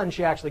day 1,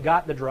 she actually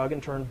got the drug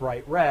and turned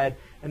bright red,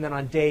 and then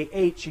on day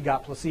 8, she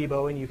got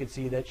placebo, and you could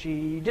see that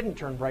she didn't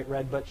turn bright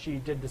red, but she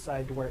did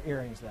decide to wear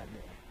earrings that day.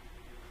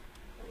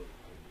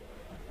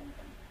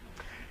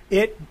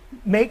 It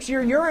makes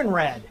your urine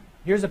red.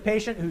 Here's a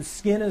patient whose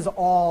skin is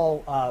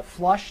all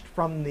flushed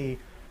from the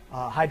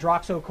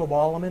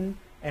hydroxycobalamin,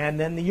 and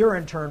then the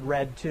urine turned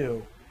red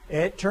too.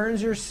 It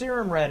turns your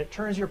serum red, it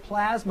turns your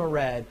plasma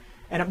red,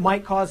 and it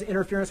might cause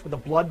interference with the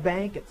blood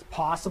bank. It's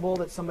possible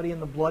that somebody in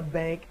the blood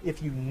bank,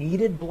 if you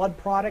needed blood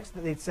products,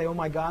 that they'd say, oh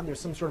my God, there's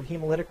some sort of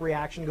hemolytic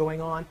reaction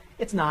going on.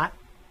 It's not.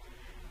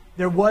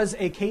 There was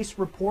a case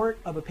report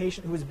of a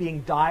patient who was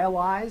being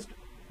dialyzed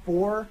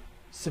for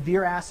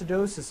severe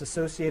acidosis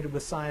associated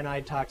with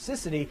cyanide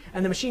toxicity,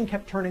 and the machine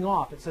kept turning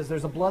off. It says,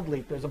 there's a blood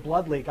leak,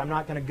 I'm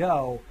not going to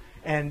go.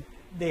 And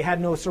they had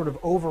no sort of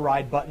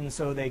override button,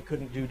 so they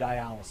couldn't do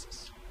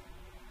dialysis.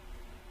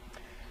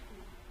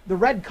 The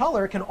red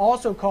color can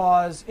also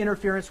cause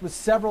interference with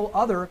several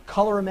other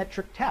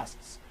colorimetric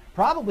tests.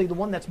 Probably the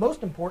one that's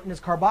most important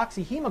is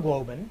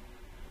carboxyhemoglobin,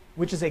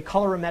 which is a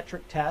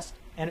colorimetric test,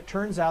 and it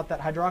turns out that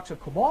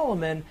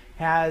hydroxycobalamin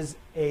has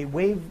a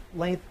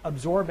wavelength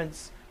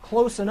absorbance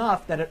close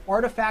enough that it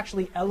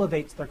artifactually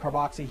elevates the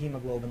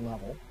carboxyhemoglobin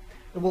level.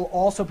 It will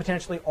also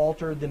potentially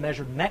alter the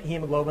measured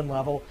methemoglobin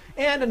level,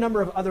 and a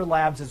number of other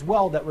labs as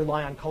well that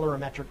rely on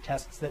colorimetric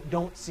tests that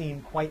don't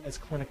seem quite as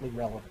clinically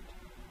relevant.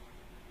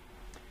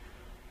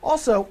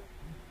 Also,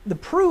 the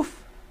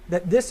proof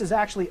that this is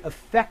actually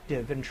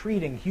effective in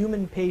treating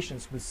human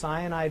patients with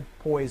cyanide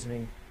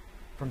poisoning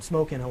from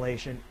smoke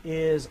inhalation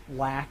is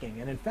lacking.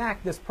 And in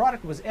fact, this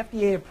product was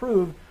FDA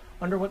approved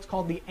under what's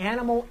called the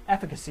animal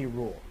efficacy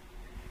rule.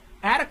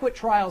 Adequate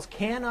trials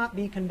cannot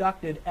be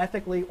conducted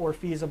ethically or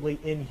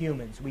feasibly in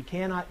humans. We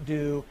cannot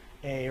do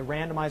a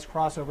randomized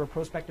crossover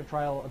prospective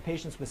trial of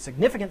patients with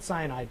significant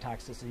cyanide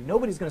toxicity.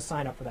 Nobody's going to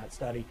sign up for that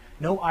study.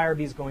 No IRB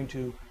is going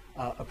to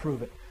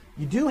approve it.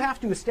 You do have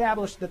to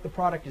establish that the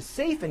product is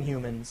safe in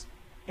humans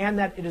and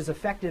that it is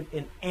effective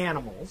in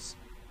animals,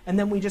 and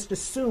then we just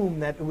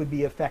assume that it would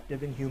be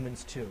effective in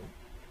humans too.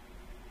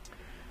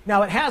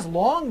 Now, it has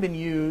long been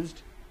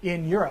used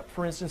in Europe,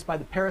 for instance, by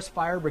the Paris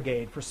Fire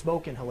Brigade for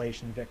smoke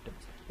inhalation victims.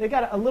 They've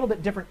got a little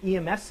bit different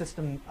EMS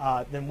system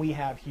than we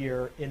have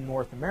here in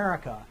North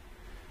America.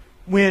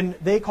 When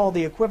they call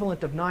the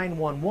equivalent of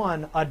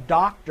 911, a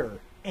doctor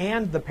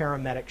and the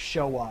paramedics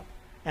show up,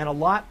 and a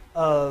lot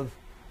of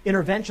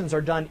interventions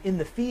are done in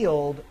the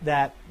field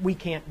that we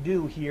can't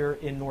do here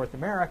in North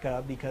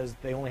America because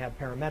they only have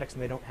paramedics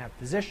and they don't have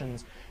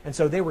physicians. And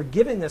so they were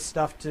giving this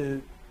stuff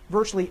to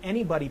virtually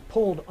anybody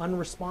pulled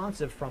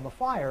unresponsive from a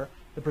fire,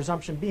 the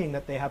presumption being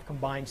that they have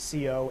combined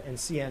CO and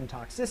CN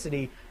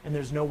toxicity, and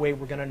there's no way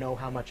we're going to know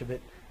how much of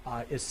it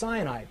is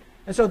cyanide.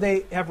 And so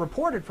they have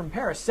reported from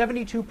Paris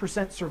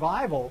 72%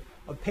 survival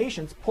of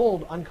patients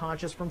pulled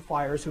unconscious from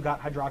fires who got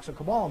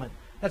hydroxycobalamin.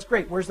 That's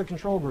great. Where's the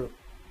control group?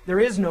 There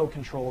is no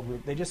control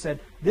group. They just said,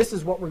 this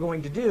is what we're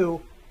going to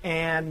do,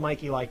 and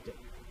Mikey liked it.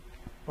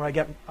 Or I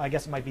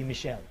guess it might be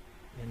Michel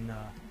in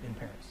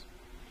Paris.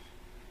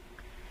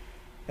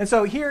 And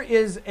so here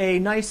is a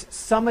nice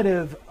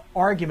summative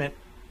argument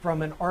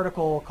from an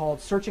article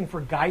called Searching for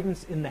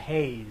Guidance in the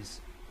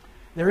Haze.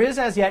 There is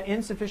as yet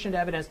insufficient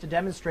evidence to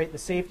demonstrate the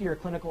safety or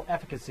clinical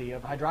efficacy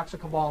of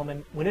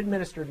hydroxycobalamin when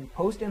administered in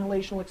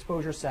post-inhalational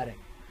exposure setting.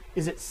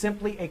 Is it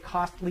simply a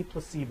costly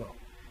placebo?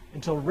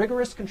 Until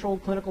rigorous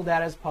controlled clinical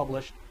data is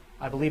published,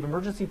 I believe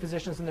emergency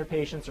physicians and their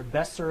patients are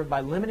best served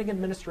by limiting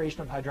administration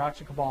of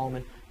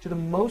hydroxycobalamin to the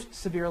most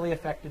severely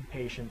affected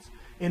patients,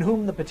 in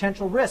whom the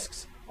potential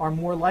risks are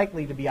more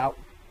likely to be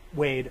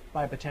outweighed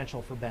by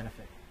potential for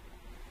benefit.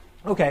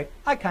 Okay,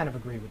 I kind of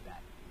agree with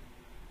that.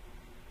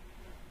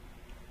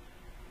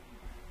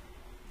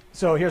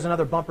 So here's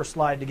another bumper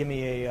slide to give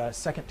me a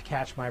second to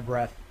catch my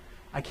breath.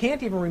 I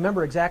can't even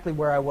remember exactly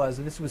where I was.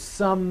 This was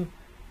some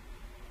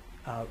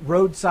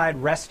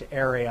roadside rest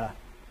area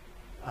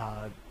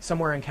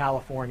somewhere in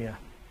California.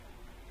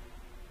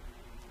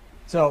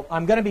 So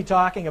I'm going to be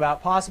talking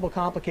about possible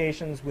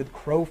complications with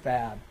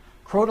crowfab.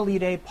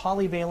 Crotalidae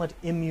polyvalent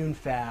immune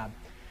fab.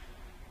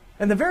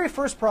 And the very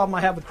first problem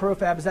I have with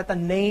CroFab is that the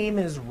name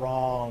is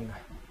wrong.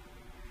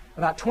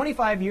 About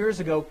 25 years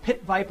ago,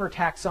 pit viper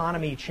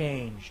taxonomy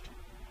changed.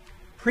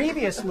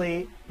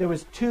 Previously, there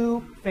was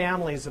two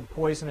families of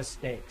poisonous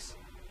snakes.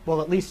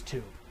 Well, at least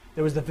two.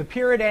 There was the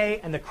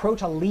Viperidae and the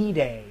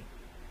Crotalidae.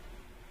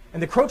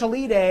 And the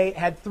Crotalidae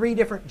had three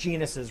different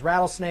genuses: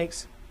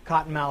 rattlesnakes,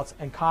 cottonmouths,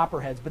 and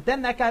copperheads. But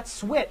then that got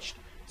switched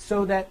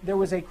so that there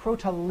was a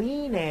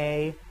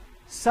Crotalinae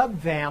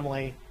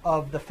subfamily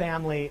of the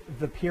family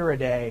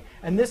Viperidae.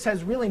 And this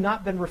has really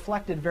not been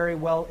reflected very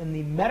well in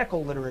the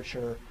medical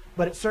literature,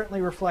 but it's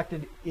certainly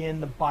reflected in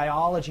the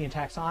biology and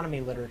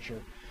taxonomy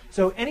literature.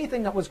 So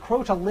anything that was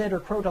Crotalid or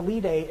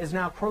Crotalidae is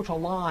now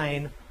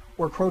Crotaline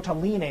or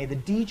Crotalinae. The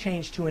D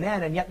changed to an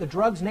N, and yet the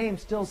drug's name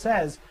still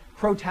says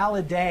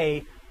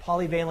Crotalidae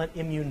polyvalent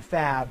immune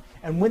fab.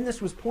 And when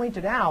this was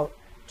pointed out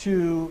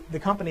to the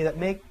company that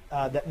made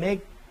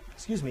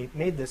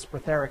this,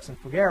 Protherix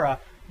and Fugera,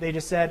 they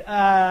just said,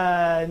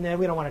 no,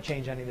 we don't want to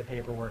change any of the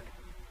paperwork.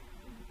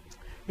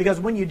 Because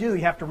when you do,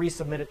 you have to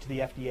resubmit it to the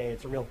FDA.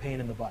 It's a real pain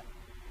in the butt.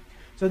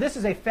 So this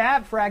is a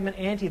fab fragment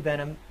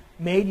antivenom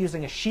made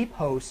using a sheep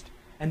host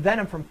and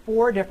venom from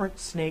 4 different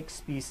snake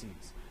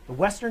species: the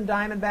western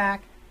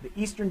diamondback, the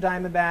eastern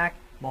diamondback,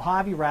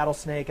 Mojave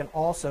rattlesnake, and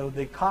also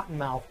the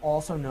cottonmouth,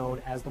 also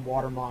known as the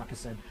water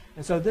moccasin.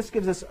 And so this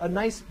gives us a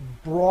nice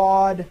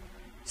broad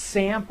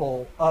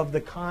sample of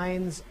the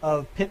kinds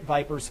of pit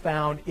vipers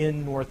found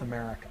in North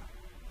America.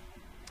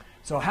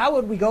 So how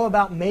would we go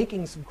about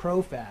making some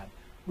CroFab?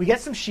 We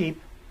get some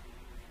sheep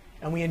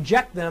and we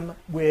inject them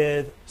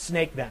with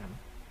snake venom.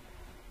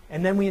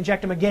 And then we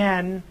inject them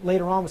again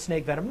later on with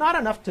snake venom. Not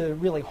enough to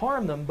really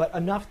harm them, but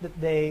enough that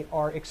they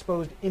are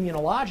exposed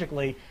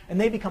immunologically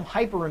and they become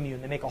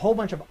hyperimmune. They make a whole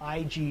bunch of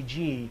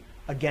IgG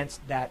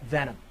against that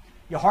venom.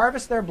 You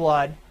harvest their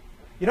blood.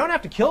 You don't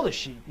have to kill the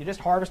sheep. You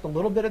just harvest a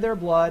little bit of their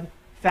blood,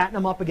 fatten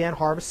them up again,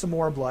 harvest some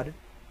more blood,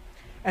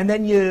 and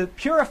then you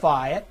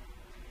purify it,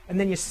 and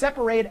then you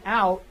separate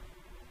out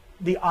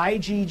the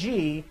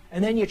IgG,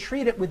 and then you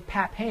treat it with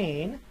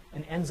papain,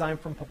 an enzyme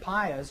from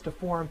papayas, to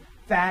form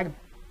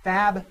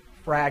fab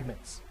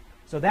fragments.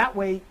 So that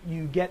way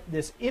you get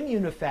this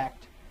immune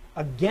effect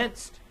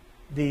against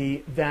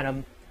the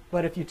venom,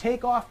 but if you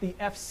take off the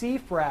FC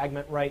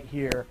fragment right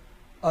here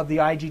of the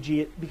IgG,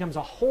 it becomes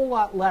a whole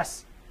lot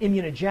less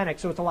immunogenic,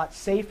 so it's a lot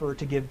safer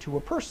to give to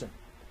a person.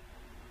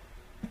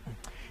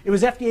 It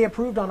was FDA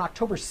approved on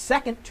October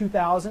 2nd,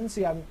 2000.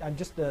 See, I'm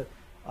just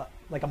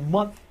like a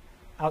month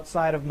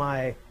outside of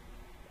my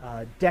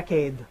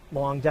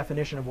decade-long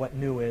definition of what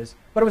new is.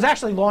 But it was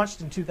actually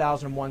launched in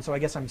 2001, so I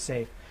guess I'm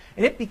safe.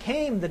 And it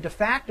became the de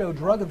facto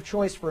drug of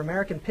choice for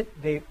American pit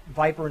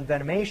viper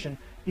envenomation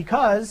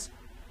because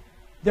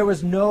there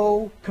was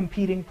no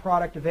competing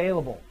product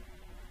available.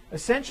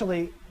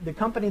 Essentially, the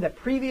company that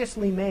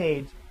previously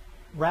made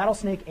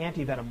rattlesnake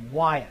antivenom,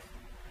 Wyeth,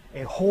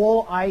 a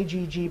whole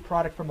IgG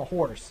product from a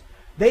horse,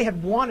 they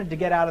had wanted to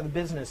get out of the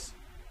business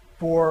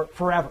for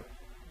forever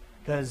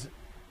because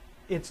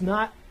it's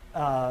not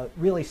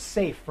really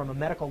safe from a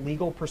medical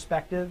legal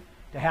perspective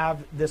to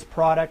have this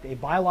product, a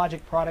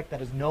biologic product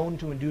that is known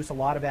to induce a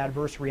lot of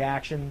adverse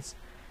reactions.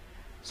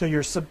 So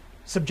you're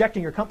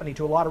subjecting your company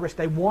to a lot of risk.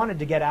 They wanted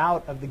to get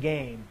out of the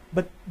game,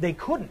 but they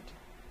couldn't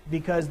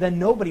because then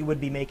nobody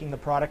would be making the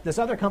product. This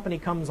other company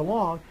comes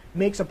along,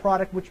 makes a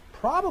product which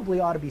probably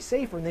ought to be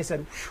safer, and they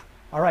said,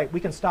 all right, we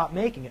can stop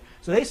making it.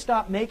 So they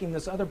stopped making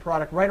this other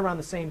product right around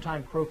the same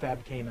time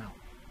CroFab came out.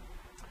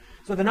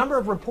 So the number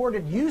of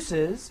reported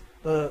uses,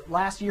 the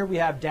last year we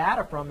have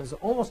data from, is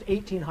almost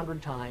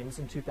 1,800 times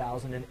in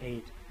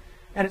 2008.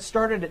 And it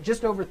started at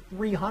just over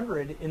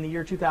 300 in the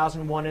year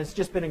 2001, and it's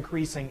just been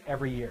increasing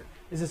every year.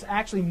 Is this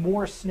actually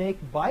more snake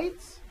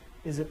bites?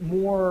 Is it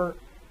more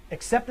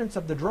acceptance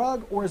of the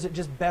drug, or is it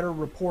just better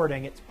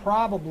reporting? It's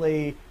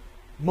probably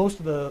most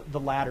of the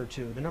latter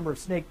two. The number of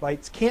snake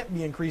bites can't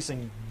be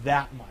increasing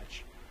that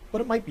much,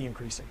 but it might be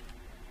increasing.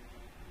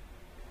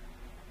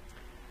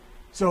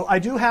 So I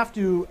do have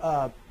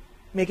to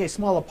make a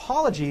small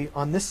apology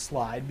on this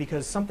slide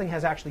because something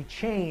has actually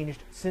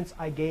changed since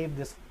I gave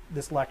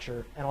this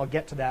lecture, and I'll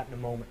get to that in a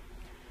moment.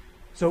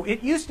 So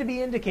it used to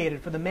be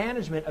indicated for the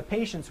management of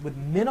patients with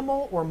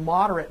minimal or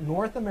moderate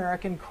North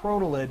American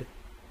crotalid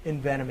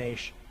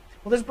envenomation.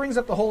 Well, this brings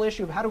up the whole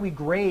issue of how do we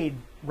grade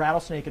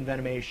rattlesnake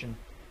envenomation,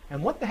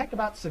 and what the heck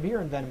about severe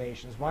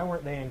envenomations? Why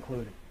weren't they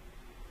included?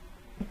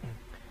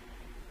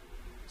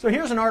 So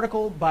here's an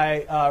article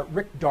by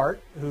Rick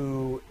Dart,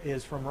 who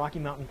is from Rocky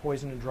Mountain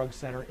Poison and Drug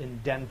Center in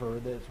Denver.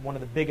 That's one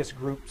of the biggest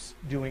groups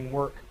doing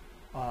work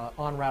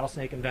on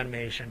rattlesnake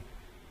envenomation.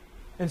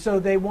 And so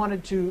they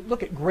wanted to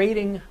look at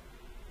grading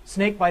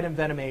snakebite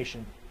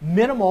envenomation.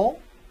 Minimal,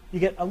 you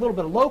get a little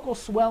bit of local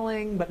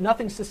swelling, but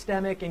nothing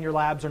systemic, and your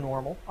labs are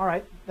normal. All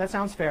right, that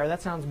sounds fair.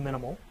 That sounds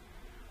minimal.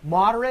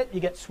 Moderate,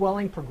 you get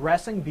swelling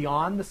progressing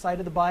beyond the site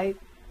of the bite,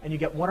 and you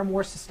get one or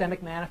more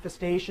systemic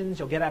manifestations.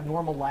 You'll get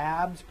abnormal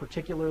labs,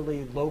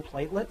 particularly low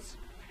platelets.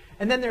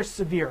 And then there's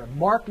severe,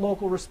 marked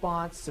local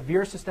response,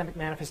 severe systemic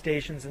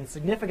manifestations, and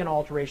significant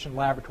alteration in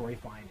laboratory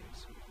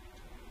findings.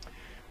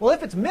 Well,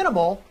 if it's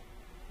minimal,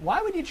 why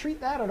would you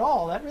treat that at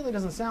all? That really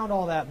doesn't sound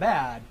all that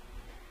bad.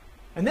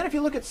 And then if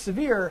you look at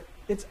severe,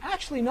 it's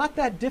actually not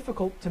that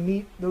difficult to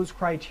meet those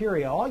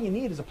criteria. All you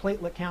need is a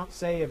platelet count,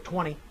 say, of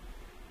 20,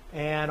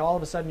 and all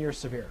of a sudden you're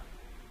severe.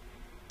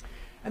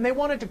 And they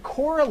wanted to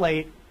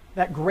correlate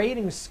that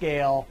grading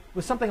scale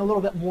with something a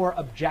little bit more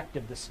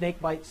objective, the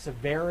snakebite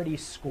severity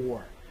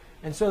score.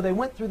 And so they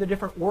went through the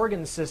different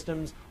organ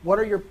systems. What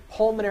are your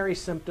pulmonary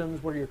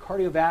symptoms? What are your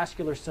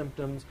cardiovascular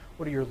symptoms?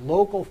 What are your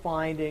local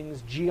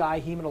findings, GI,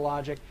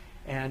 hematologic,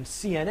 and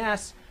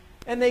CNS?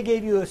 And they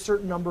gave you a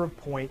certain number of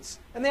points.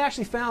 And they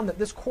actually found that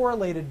this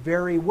correlated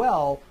very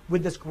well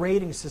with this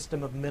grading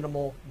system of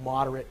minimal,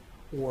 moderate,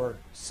 or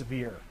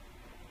severe.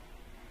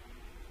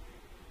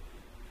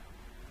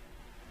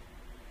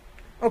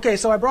 Okay,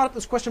 so I brought up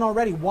this question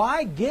already.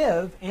 Why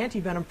give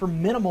antivenom for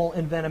minimal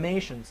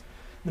envenomations?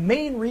 The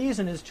main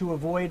reason is to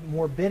avoid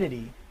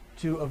morbidity,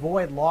 to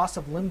avoid loss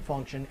of limb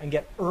function, and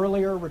get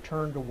earlier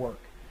return to work.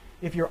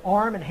 If your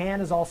arm and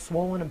hand is all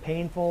swollen and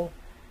painful,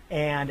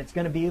 and it's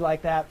going to be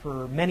like that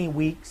for many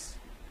weeks,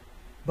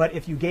 but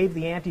if you gave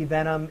the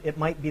antivenom, it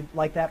might be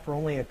like that for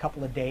only a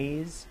couple of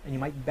days, and you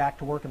might be back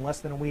to work in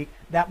less than a week,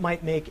 that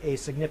might make a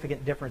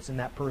significant difference in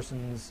that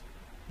person's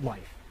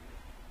life.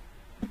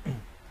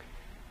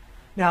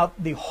 Now,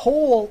 the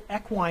whole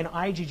equine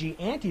IgG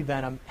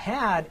antivenom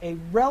had a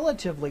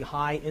relatively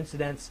high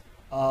incidence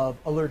of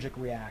allergic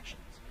reactions.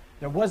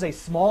 There was a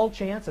small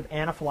chance of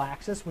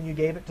anaphylaxis when you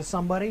gave it to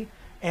somebody,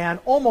 and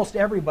almost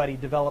everybody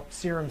developed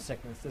serum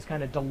sickness, this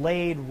kind of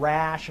delayed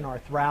rash and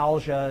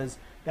arthralgias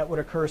that would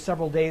occur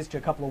several days to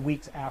a couple of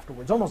weeks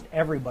afterwards. Almost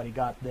everybody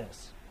got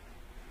this.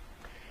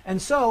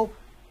 And so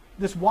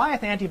this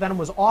Wyeth antivenom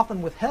was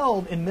often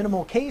withheld in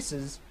minimal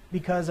cases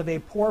because of a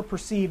poor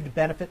perceived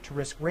benefit to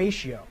risk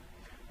ratio.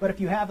 But if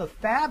you have a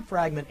Fab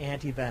fragment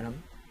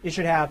antivenom, it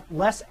should have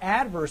less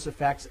adverse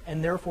effects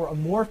and therefore a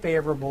more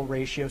favorable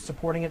ratio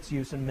supporting its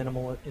use in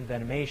minimal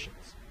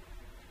envenomations.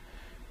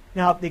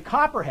 Now, the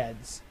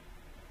copperheads,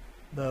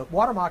 the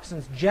water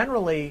moccasins,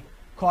 generally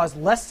cause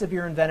less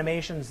severe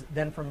envenomations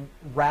than from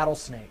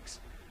rattlesnakes.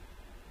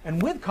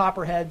 And with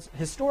copperheads,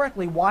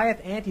 historically,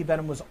 Wyeth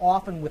antivenom was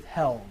often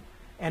withheld.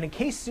 And in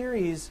case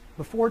series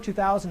before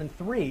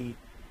 2003,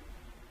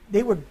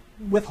 they would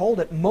withhold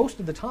it most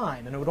of the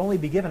time, and it would only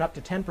be given up to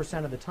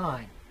 10% of the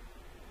time.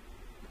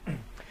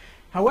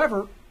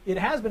 However, it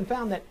has been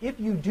found that if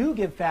you do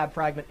give Fab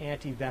fragment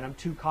antivenom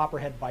to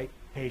copperhead bite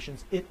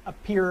patients, it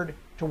appeared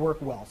to work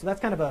well. So that's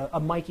kind of a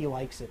Mikey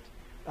likes it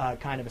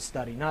kind of a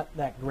study, not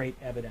that great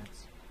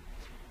evidence.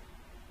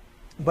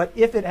 But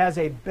if it has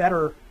a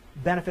better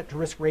benefit to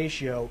risk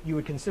ratio, you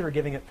would consider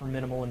giving it for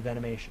minimal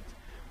envenomations.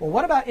 Well,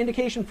 what about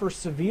indication for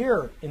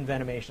severe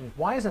envenomations?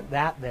 Why isn't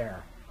that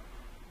there?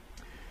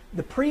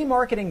 The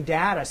pre-marketing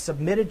data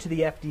submitted to the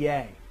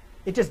FDA,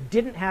 it just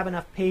didn't have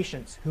enough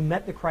patients who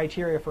met the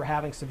criteria for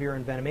having severe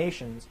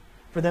envenomations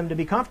for them to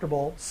be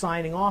comfortable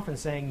signing off and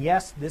saying,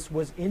 yes, this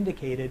was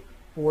indicated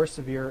for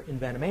severe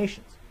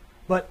envenomations.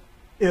 But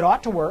it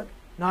ought to work.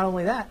 Not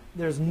only that,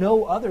 there's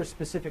no other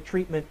specific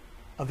treatment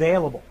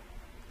available.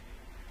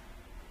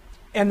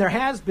 And there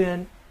has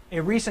been a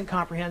recent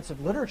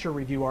comprehensive literature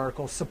review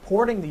article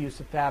supporting the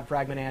use of Fab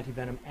fragment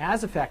antivenom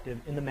as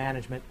effective in the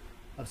management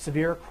of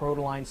severe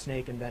crotalline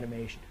snake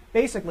envenomation.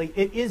 Basically,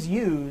 it is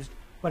used,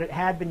 but it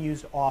had been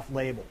used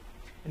off-label.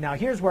 And now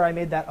here's where I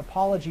made that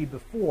apology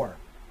before.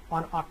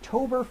 On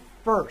October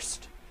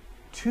 1st,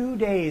 2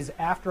 days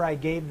after I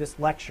gave this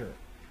lecture,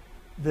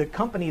 the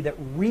company that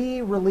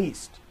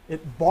re-released,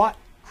 it bought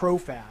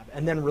CroFab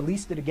and then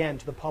released it again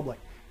to the public,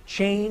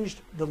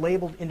 changed the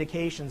labeled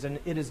indications, and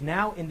it is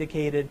now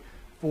indicated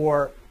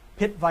for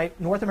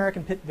North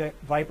American pit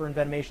viper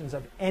envenomations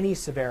of any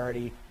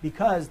severity,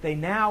 because they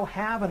now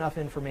have enough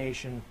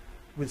information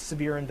with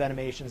severe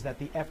envenomations that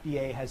the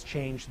FDA has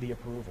changed the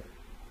approval.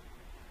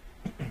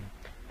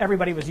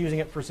 Everybody was using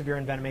it for severe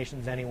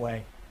envenomations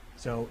anyway,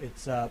 so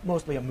it's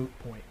mostly a moot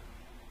point.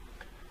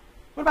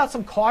 What about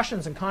some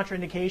cautions and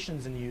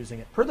contraindications in using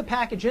it? Per the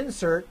package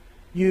insert,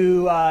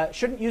 you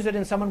shouldn't use it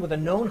in someone with a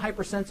known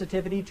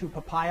hypersensitivity to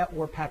papaya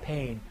or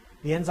papain,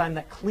 the enzyme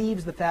that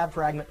cleaves the Fab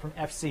fragment from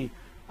FC.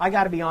 I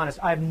got to be honest,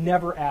 I've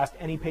never asked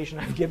any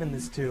patient I've given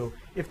this to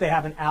if they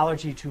have an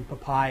allergy to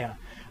papaya.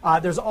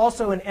 There's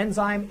also an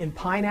enzyme in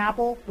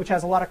pineapple, which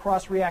has a lot of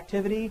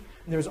cross-reactivity. And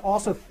there's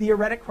also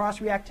theoretic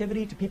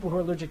cross-reactivity to people who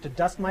are allergic to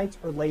dust mites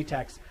or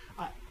latex.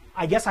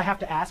 I guess I have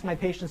to ask my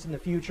patients in the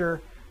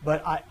future,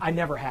 but I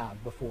never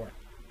have before.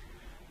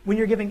 When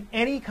you're giving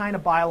any kind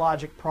of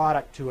biologic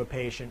product to a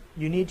patient,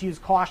 you need to use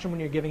caution when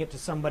you're giving it to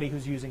somebody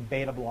who's using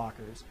beta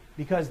blockers,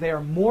 because they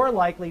are more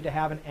likely to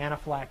have an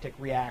anaphylactic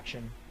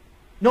reaction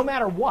no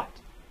matter what,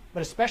 but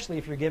especially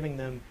if you're giving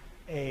them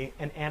an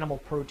animal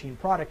protein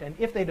product. And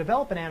if they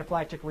develop an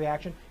anaphylactic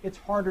reaction, it's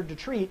harder to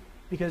treat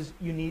because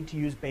you need to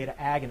use beta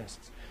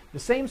agonists. The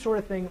same sort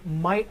of thing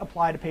might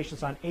apply to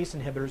patients on ACE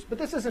inhibitors, but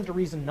this isn't a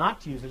reason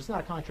not to use it. It's not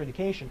a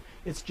contraindication.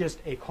 It's just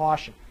a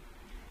caution.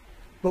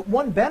 But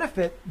one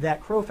benefit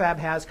that CroFab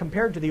has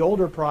compared to the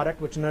older product,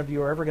 which none of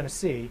you are ever going to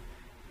see,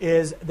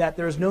 is that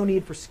there's no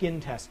need for skin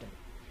testing.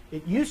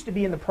 It used to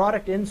be in the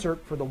product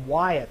insert for the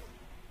Wyeth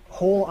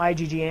whole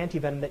IgG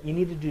antivenom that you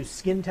needed to do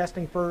skin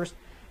testing first,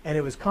 and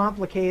it was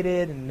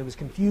complicated and it was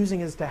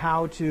confusing as to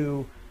how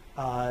to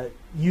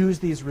use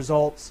these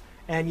results,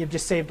 and you've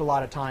just saved a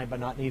lot of time by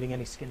not needing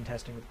any skin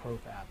testing with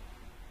CroFab.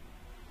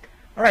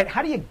 All right,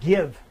 how do you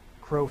give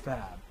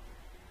CroFab?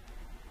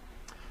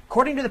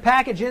 According to the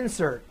package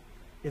insert,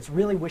 it's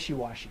really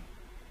wishy-washy.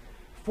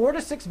 4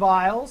 to 6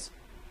 vials,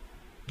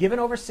 given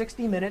over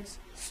 60 minutes,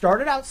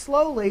 started out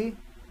slowly,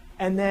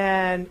 and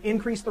then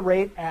increase the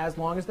rate as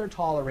long as they're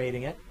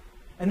tolerating it.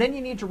 And then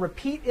you need to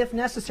repeat if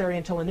necessary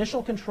until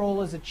initial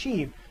control is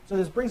achieved. So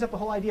this brings up the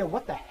whole idea,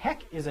 what the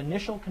heck is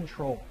initial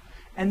control?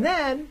 And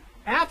then,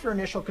 after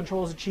initial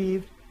control is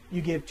achieved,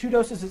 you give 2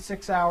 doses at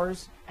 6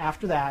 hours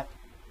after that,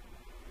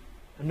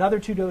 another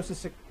 2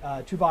 doses,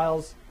 2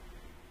 vials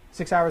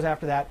 6 hours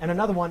after that, and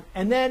another one,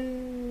 and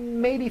then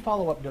maybe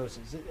follow-up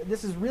doses.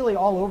 This is really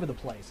all over the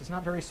place. It's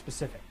not very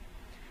specific.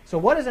 So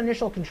what is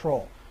initial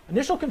control?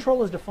 Initial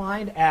control is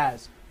defined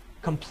as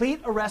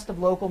complete arrest of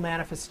local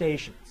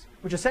manifestations,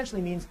 which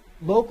essentially means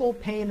local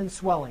pain and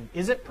swelling.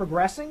 Is it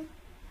progressing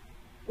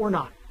or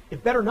not?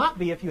 It better not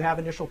be if you have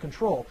initial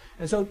control.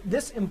 And so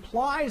this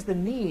implies the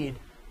need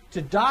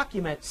to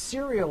document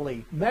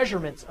serially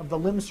measurements of the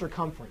limb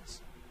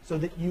circumference so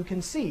that you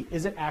can see,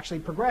 is it actually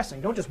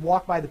progressing? Don't just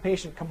walk by the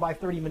patient, come by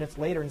 30 minutes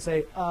later and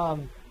say,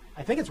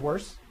 I think it's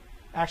worse.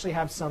 Actually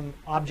have some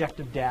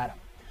objective data.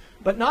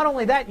 But not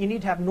only that, you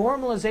need to have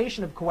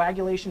normalization of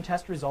coagulation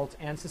test results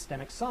and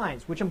systemic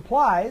signs, which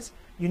implies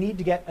you need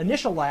to get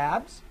initial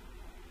labs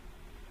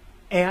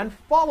and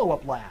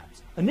follow-up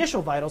labs,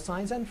 initial vital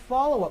signs and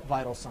follow-up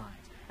vital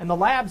signs. And the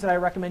labs that I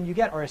recommend you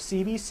get are a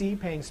CBC,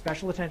 paying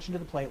special attention to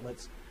the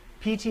platelets,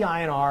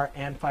 PT-INR,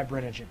 and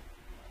fibrinogen.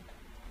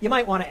 You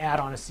might want to add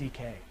on a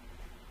CK.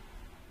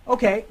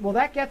 Okay, well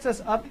that gets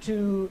us up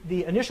to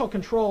the initial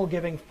control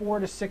giving 4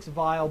 to 6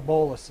 vial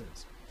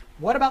boluses.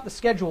 What about the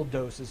scheduled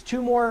doses?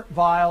 2 more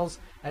vials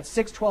at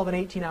 6, 12, and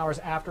 18 hours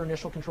after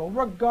initial control,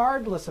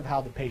 regardless of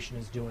how the patient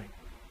is doing.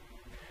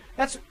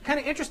 That's kind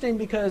of interesting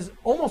because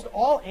almost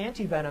all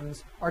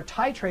antivenoms are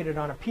titrated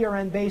on a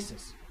PRN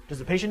basis. Does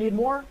the patient need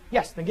more?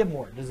 Yes, then give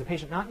more. Does the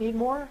patient not need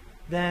more?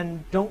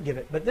 Then don't give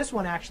it. But this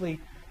one actually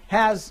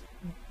has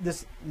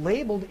this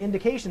labeled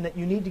indication that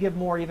you need to give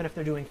more even if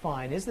they're doing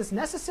fine. Is this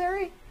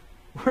necessary?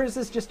 Or is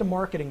this just a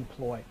marketing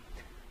ploy?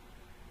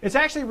 It's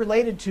actually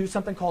related to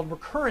something called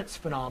recurrence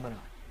phenomena.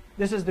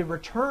 This is the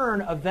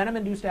return of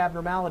venom-induced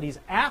abnormalities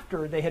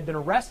after they had been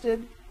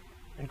arrested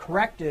and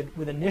corrected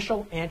with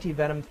initial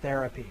antivenom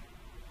therapy.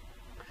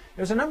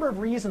 There's a number of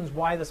reasons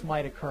why this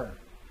might occur.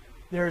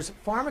 There's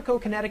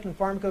pharmacokinetic and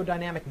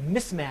pharmacodynamic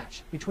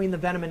mismatch between the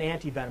venom and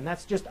antivenom.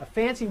 That's just a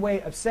fancy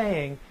way of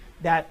saying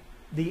that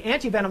the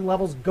antivenom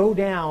levels go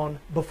down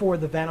before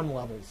the venom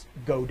levels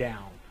go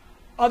down.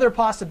 Other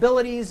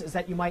possibilities is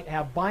that you might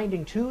have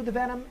binding to the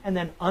venom and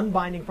then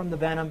unbinding from the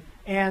venom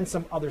and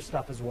some other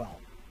stuff as well.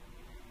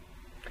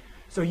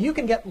 So you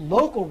can get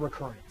local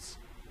recurrence.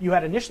 You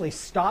had initially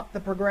stopped the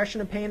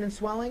progression of pain and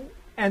swelling,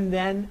 and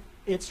then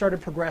it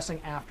started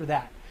progressing after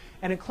that.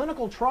 And in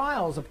clinical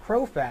trials of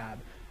CroFab,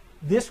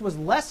 this was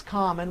less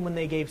common when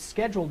they gave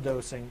scheduled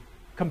dosing,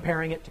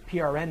 comparing it to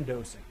PRN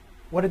dosing.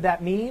 What did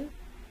that mean?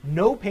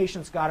 No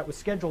patients got it with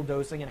scheduled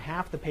dosing, and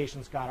half the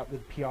patients got it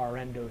with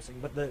PRN dosing.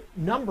 But the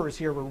numbers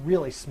here were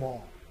really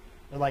small.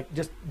 They're like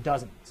just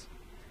dozens.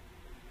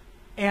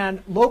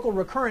 And local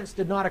recurrence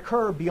did not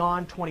occur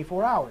beyond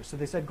 24 hours. So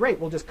they said, great,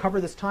 we'll just cover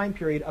this time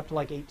period up to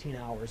like 18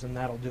 hours, and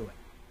that'll do it.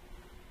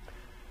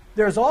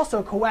 There's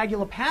also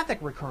coagulopathic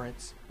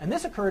recurrence, and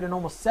this occurred in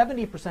almost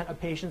 70% of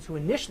patients who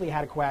initially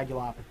had a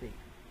coagulopathy.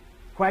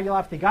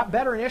 Coagulopathy got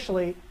better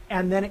initially,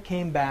 and then it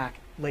came back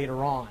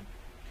later on.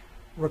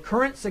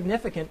 Recurrent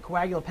significant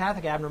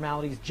coagulopathic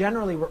abnormalities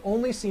generally were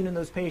only seen in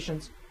those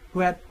patients who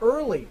had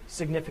early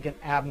significant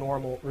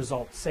abnormal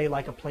results, say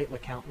like a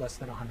platelet count less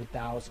than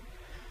 100,000.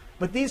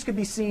 But these could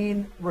be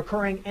seen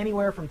recurring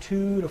anywhere from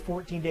 2 to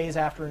 14 days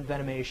after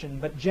envenomation,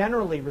 but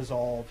generally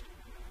resolved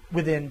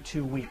within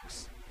 2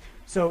 weeks.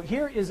 So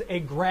here is a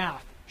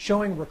graph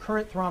showing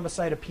recurrent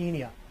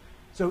thrombocytopenia.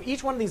 So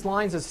each one of these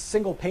lines is a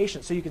single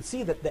patient, so you can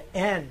see that the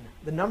N,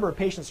 the number of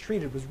patients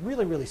treated, was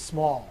really, really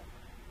small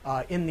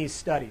in these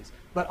studies.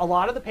 But a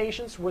lot of the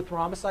patients were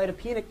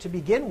thrombocytopenic to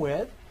begin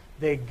with.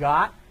 They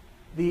got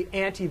the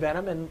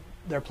antivenom and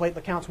their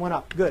platelet counts went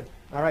up. Good.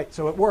 All right,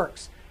 so it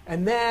works.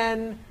 And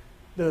then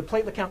the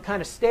platelet count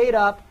kind of stayed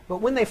up,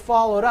 but when they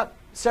followed up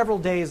several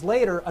days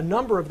later, a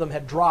number of them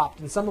had dropped,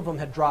 and some of them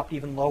had dropped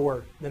even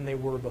lower than they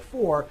were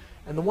before.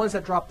 And the ones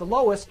that dropped the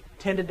lowest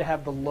tended to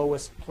have the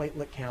lowest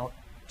platelet count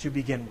to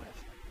begin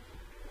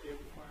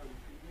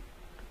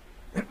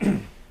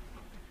with.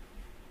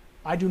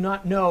 I do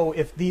not know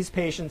if these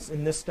patients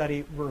in this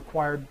study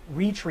required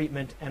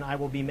retreatment, and I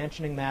will be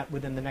mentioning that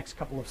within the next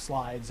couple of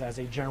slides as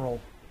a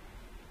general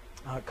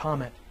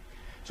comment.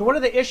 So what are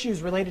the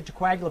issues related to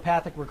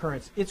coagulopathic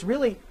recurrence? It's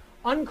really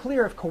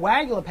unclear if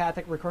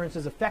coagulopathic recurrence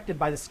is affected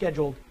by the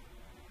scheduled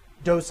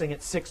dosing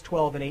at 6,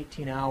 12, and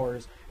 18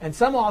 hours. And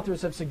some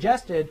authors have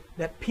suggested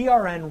that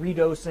PRN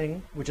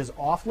redosing, which is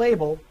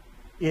off-label,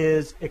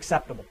 is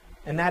acceptable.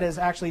 And that is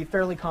actually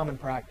fairly common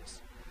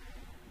practice.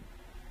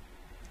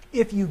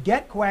 If you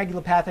get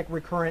coagulopathic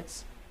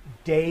recurrence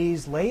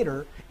days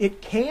later,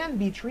 it can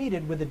be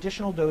treated with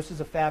additional doses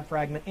of Fab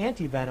fragment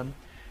antivenom.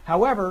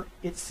 However,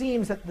 it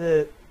seems that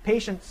the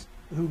patients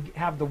who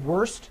have the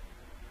worst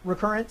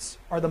recurrence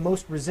are the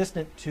most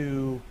resistant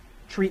to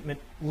treatment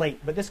late,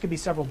 but this could be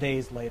several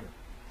days later.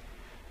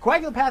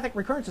 Coagulopathic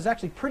recurrence is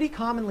actually pretty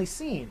commonly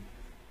seen,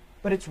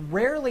 but it's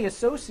rarely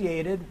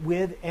associated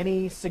with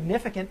any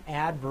significant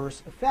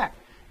adverse effect.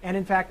 And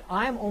in fact,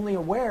 I'm only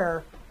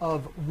aware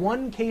of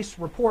one case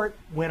report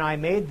when I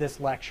made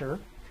this lecture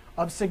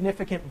of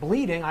significant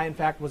bleeding. I, in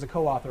fact, was a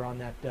co-author on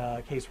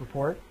that case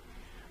report.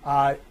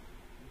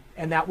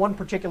 And that one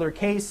particular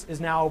case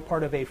is now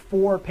part of a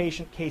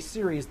 4-patient case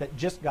series that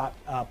just got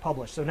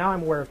published. So now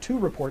I'm aware of 2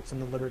 reports in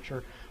the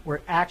literature where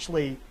it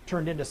actually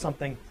turned into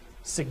something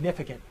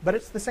significant. But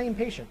it's the same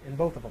patient in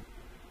both of them.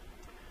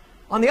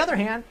 On the other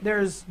hand,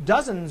 there's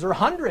dozens or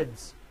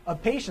hundreds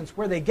of patients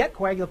where they get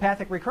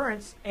coagulopathic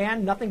recurrence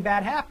and nothing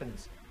bad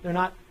happens. They're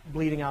not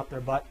bleeding out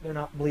their butt. They're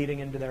not bleeding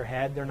into their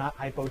head. They're not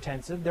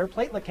hypotensive. Their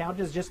platelet count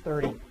is just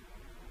 30.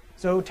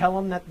 So tell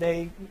them that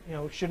they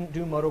shouldn't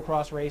do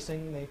motocross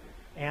racing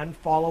and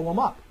follow them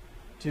up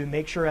to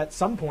make sure at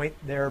some point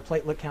their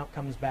platelet count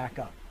comes back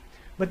up.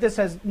 But this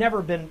has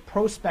never been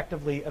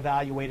prospectively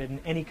evaluated in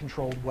any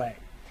controlled way.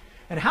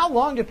 And how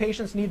long do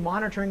patients need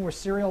monitoring with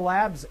serial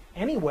labs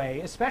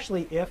anyway,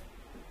 especially if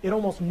it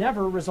almost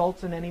never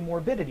results in any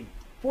morbidity?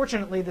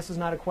 Fortunately, this is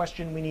not a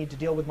question we need to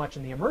deal with much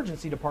in the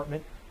emergency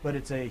department, but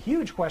it's a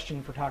huge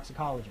question for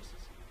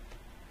toxicologists.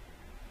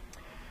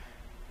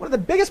 One of the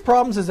biggest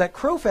problems is that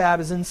CroFab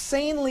is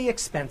insanely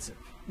expensive.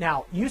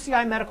 Now,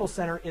 UCI Medical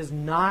Center is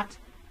not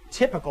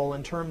typical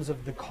in terms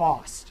of the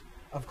cost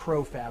of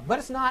CroFab, but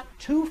it's not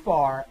too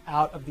far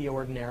out of the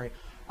ordinary.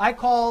 I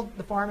called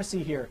the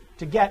pharmacy here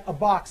to get a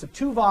box of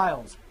 2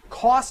 vials.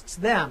 Costs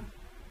them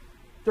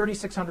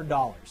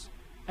 $3,600.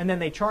 And then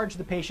they charge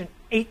the patient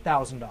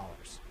 $8,000.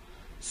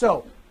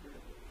 So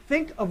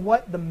think of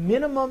what the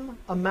minimum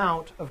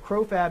amount of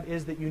CroFab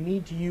is that you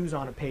need to use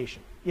on a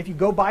patient. If you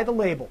go by the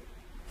label,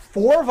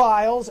 4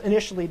 vials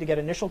initially to get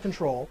initial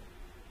control.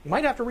 You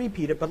might have to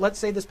repeat it, but let's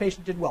say this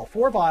patient did well.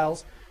 4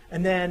 vials,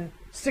 and then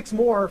 6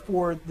 more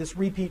for this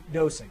repeat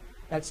dosing.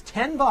 That's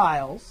 10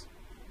 vials.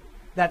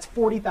 That's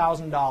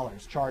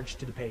 $40,000 charged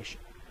to the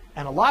patient.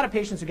 And a lot of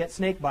patients who get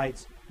snake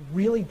bites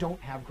really don't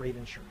have great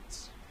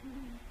insurance.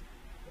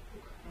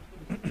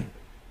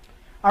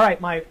 All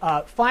right, my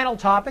final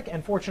topic,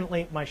 and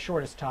fortunately my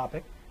shortest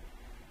topic,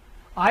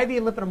 IV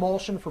lipid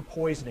emulsion for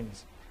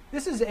poisonings.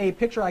 This is a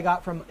picture I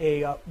got from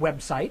a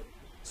website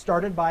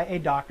started by a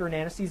doctor, an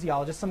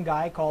anesthesiologist, some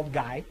guy called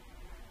Guy.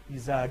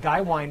 He's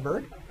Guy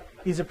Weinberg.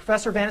 He's a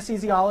professor of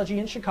anesthesiology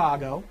in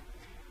Chicago.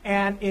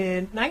 And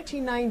in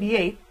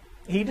 1998,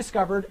 he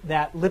discovered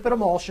that lipid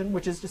emulsion,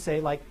 which is to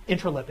say like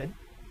intralipid,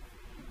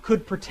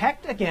 could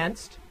protect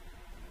against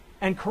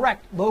and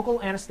correct local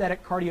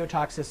anesthetic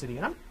cardiotoxicity.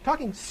 And I'm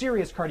talking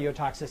serious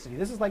cardiotoxicity.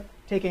 This is like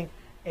taking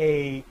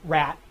a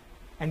rat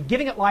and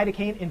giving it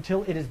lidocaine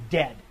until it is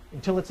dead,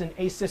 until it's in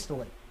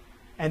asystole.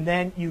 And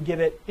then you give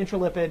it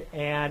intralipid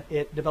and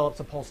it develops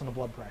a pulse and a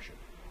blood pressure.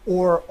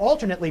 Or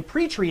alternately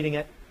pre-treating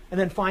it and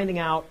then finding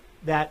out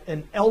that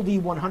an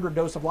LD 100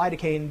 dose of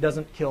lidocaine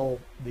doesn't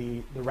kill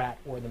the rat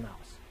or the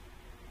mouse.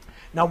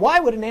 Now, why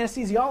would an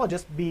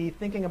anesthesiologist be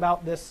thinking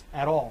about this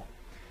at all?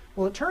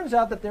 Well, it turns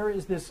out that there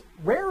is this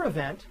rare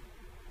event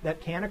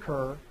that can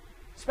occur,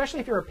 especially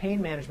if you're a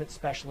pain management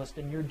specialist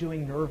and you're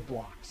doing nerve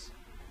blocks.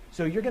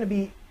 So you're going to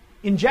be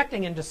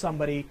injecting into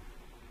somebody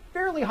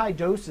fairly high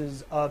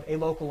doses of a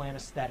local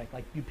anesthetic,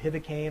 like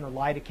bupivacaine or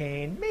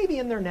lidocaine, maybe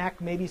in their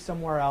neck, maybe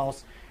somewhere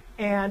else.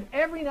 And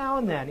every now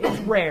and then, it's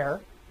rare.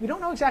 We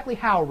don't know exactly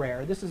how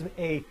rare. This is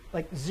a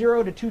like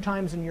 0 to 2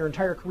 times in your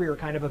entire career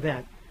kind of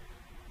event.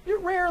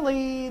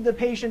 Rarely the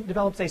patient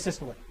develops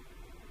asystole.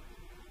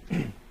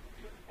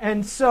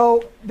 And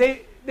so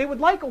they would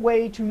like a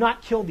way to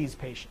not kill these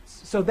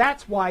patients. So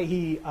that's why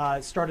he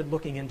started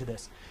looking into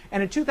this.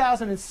 And in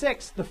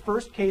 2006, the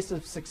first case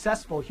of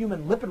successful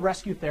human lipid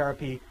rescue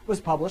therapy was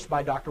published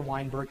by Dr.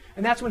 Weinberg.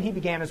 And that's when he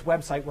began his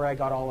website where I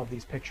got all of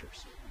these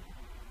pictures.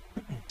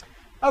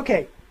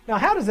 Okay, now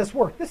how does this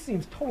work? This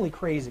seems totally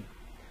crazy.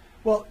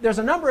 Well, there's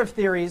a number of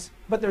theories,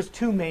 but there's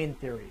 2 main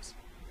theories.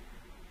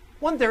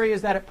 One theory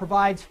is that it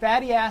provides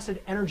fatty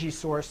acid energy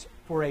source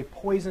for a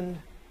poisoned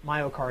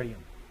myocardium.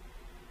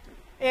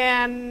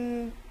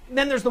 And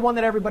then there's the one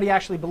that everybody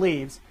actually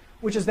believes,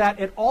 which is that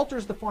it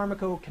alters the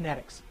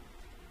pharmacokinetics.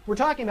 We're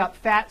talking about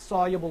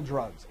fat-soluble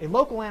drugs. A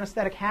local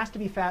anesthetic has to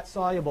be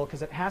fat-soluble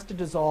because it has to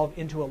dissolve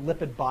into a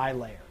lipid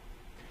bilayer.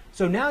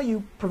 So now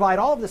you provide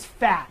all of this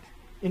fat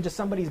into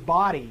somebody's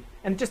body,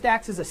 and it just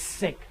acts as a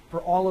sink for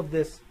all of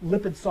this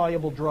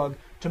lipid-soluble drug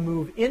to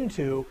move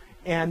into,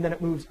 and then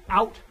it moves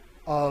out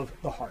of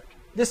the heart.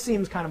 This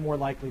seems kind of more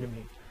likely to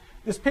me.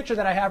 This picture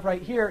that I have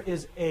right here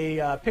is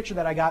a picture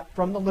that I got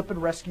from the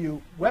Lipid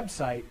Rescue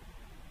website.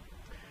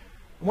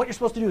 And what you're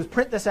supposed to do is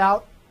print this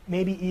out,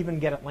 maybe even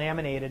get it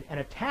laminated, and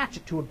attach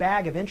it to a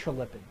bag of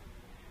intralipid.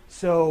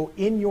 So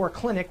in your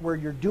clinic where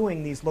you're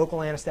doing these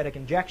local anesthetic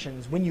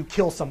injections, when you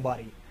kill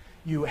somebody,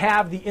 you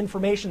have the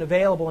information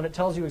available and it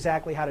tells you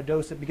exactly how to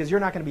dose it, because you're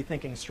not going to be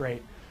thinking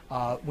straight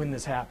when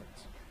this happens.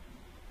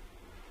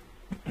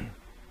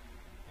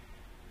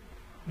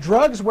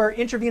 Drugs where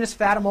intravenous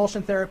fat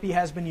emulsion therapy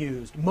has been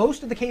used.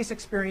 Most of the case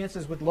experience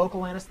is with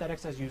local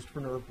anesthetics as used for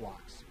nerve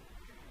blocks.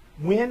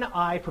 When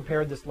I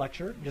prepared this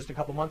lecture just a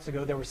couple months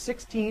ago, there were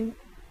 16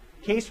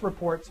 case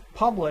reports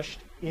published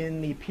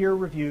in the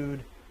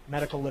peer-reviewed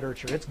medical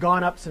literature. It's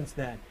gone up since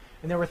then.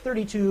 And there were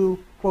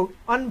 32, quote,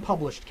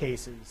 unpublished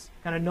cases,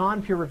 kind of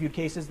non-peer-reviewed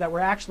cases that were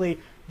actually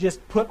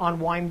just put on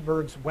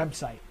Weinberg's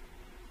website.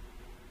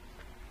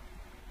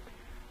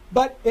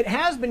 But it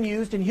has been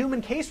used in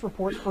human case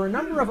reports for a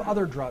number of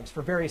other drugs,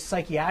 for various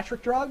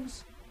psychiatric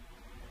drugs,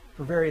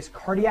 for various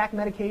cardiac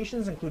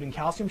medications, including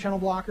calcium channel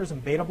blockers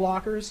and beta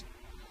blockers.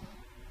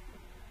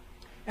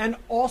 And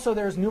also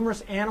there's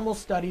numerous animal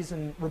studies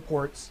and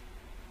reports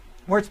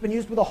where it's been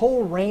used with a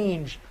whole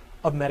range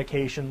of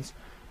medications.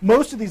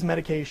 Most of these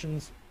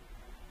medications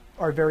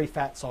are very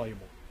fat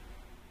soluble.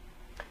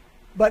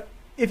 But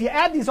if you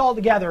add these all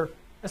together,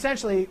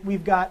 essentially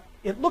we've got,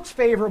 it looks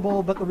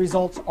favorable, but the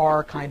results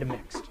are kind of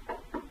mixed.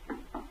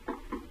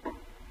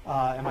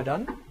 Am I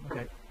done?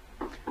 Okay.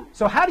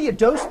 So how do you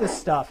dose this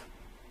stuff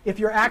if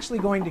you're actually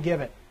going to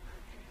give it?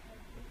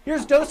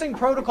 Here's dosing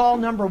protocol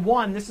number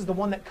 1. This is the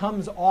one that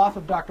comes off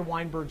of Dr.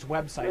 Weinberg's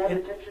website.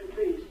 Attention,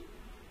 please.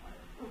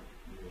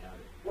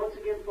 Once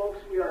again, folks,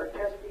 we are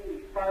testing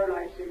the fire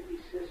life safety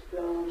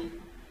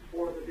system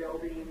for the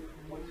building.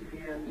 Once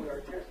again, we are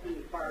testing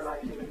the fire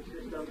life safety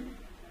system.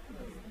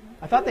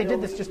 I thought they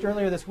did this just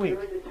earlier this week.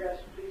 During the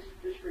test, please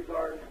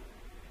disregard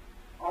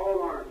all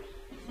alarms.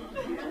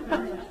 Again,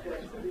 during this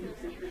test, please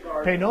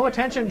disregard. Pay no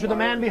attention to the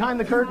man behind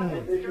the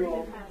curtain.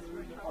 Visual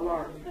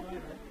alarm.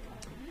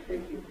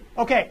 Thank you.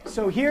 Okay,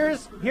 so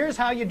here's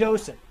how you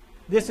dose it.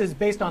 This is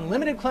based on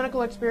limited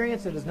clinical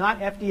experience. It is not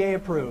FDA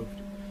approved.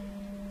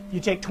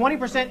 You take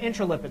 20%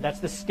 intralipid. That's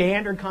the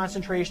standard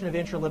concentration of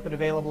intralipid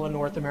available in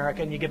North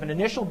America. And you give an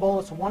initial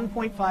bolus of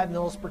 1.5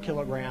 mils per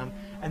kilogram.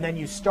 And then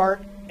you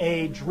start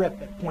a drip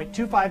at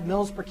 0.25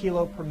 mils per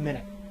kilo per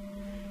minute.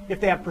 If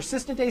they have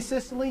persistent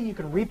asystole, you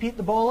can repeat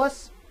the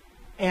bolus.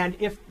 And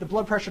if the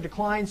blood pressure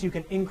declines, you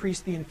can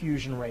increase the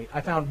infusion rate. I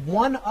found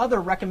one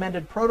other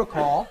recommended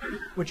protocol,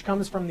 which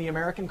comes from the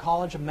American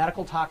College of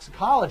Medical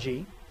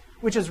Toxicology,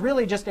 which is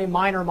really just a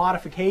minor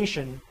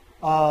modification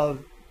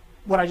of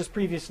what I just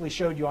previously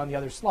showed you on the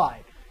other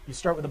slide. You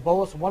start with a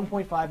bolus of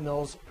 1.5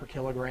 mils per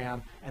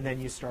kilogram, and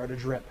then you start a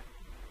drip.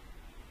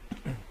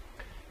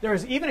 There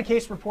is even a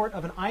case report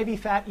of an IV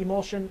fat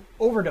emulsion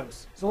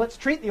overdose. So let's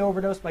treat the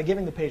overdose by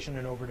giving the patient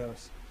an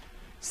overdose.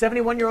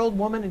 71-year-old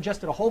woman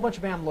ingested a whole bunch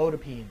of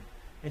amlodipine,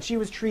 and she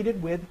was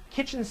treated with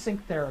kitchen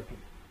sink therapy.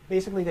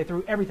 Basically, they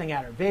threw everything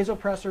at her.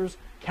 Vasopressors,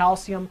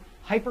 calcium,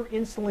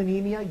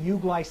 hyperinsulinemia,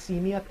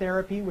 euglycemia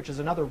therapy, which is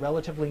another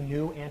relatively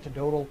new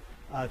antidotal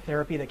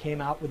therapy that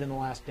came out within the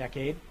last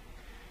decade.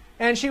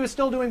 And she was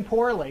still doing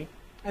poorly,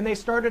 and they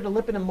started a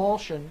lipid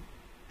emulsion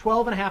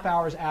 12 and a half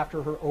hours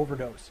after her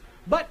overdose.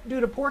 But due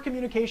to poor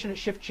communication at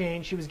shift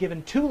change, she was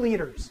given 2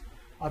 liters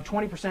of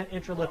 20%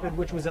 intralipid,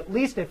 which was at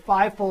least a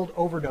 5-fold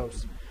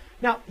overdose.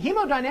 Now,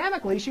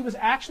 hemodynamically, she was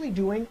actually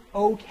doing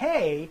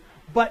okay,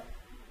 but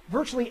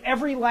virtually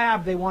every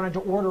lab they wanted to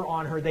order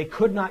on her, they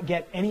could not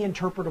get any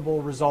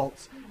interpretable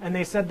results, and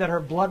they said that her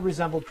blood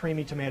resembled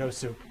creamy tomato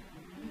soup.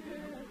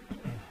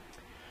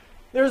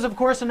 There's, of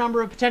course, a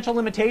number of potential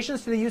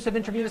limitations to the use of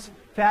intravenous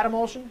fat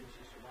emulsion.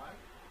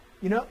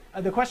 You know,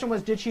 the question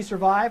was, did she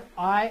survive?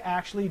 I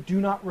actually do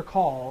not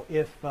recall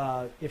if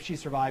she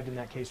survived in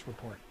that case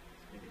report.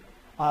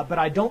 But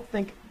I don't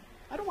want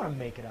to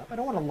make it up. I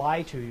don't want to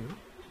lie to you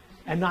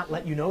and not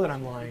let you know that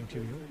I'm lying to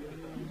you.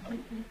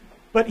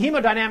 But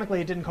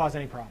hemodynamically, it didn't cause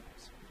any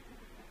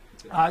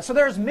problems. So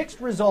there's mixed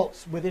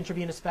results with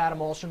intravenous fat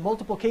emulsion.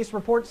 Multiple case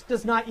reports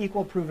does not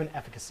equal proven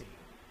efficacy.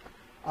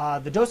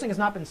 The dosing has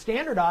not been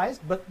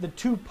standardized, but the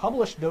 2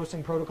 published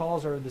dosing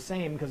protocols are the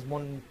same because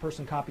one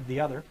person copied the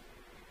other.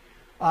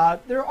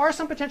 There are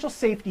some potential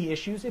safety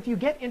issues. If you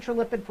get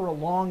intralipid for a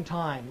long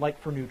time, like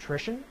for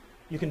nutrition,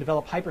 you can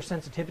develop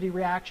hypersensitivity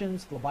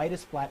reactions,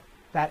 phlebitis,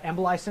 fat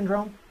emboli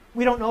syndrome.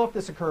 We don't know if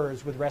this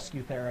occurs with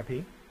rescue therapy.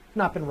 It's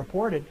not been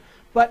reported.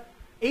 But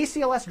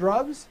ACLS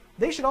drugs,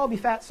 they should all be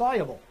fat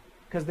soluble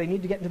because they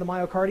need to get into the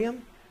myocardium.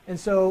 And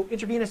so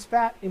intravenous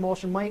fat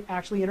emulsion might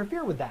actually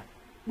interfere with that.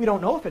 We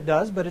don't know if it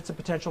does, but it's a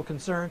potential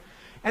concern.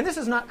 And this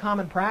is not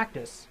common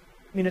practice.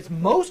 I mean, it's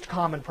most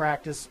common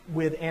practice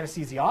with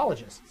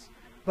anesthesiologists.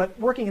 But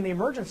working in the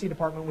emergency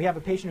department, we have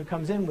a patient who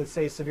comes in with,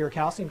 say, severe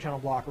calcium channel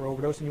blocker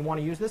overdose, and you want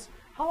to use this.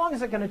 How long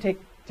is it going to take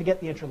to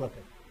get the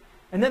intralipid?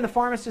 And then the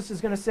pharmacist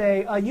is going to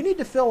say, you need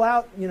to fill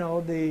out, you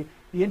know, the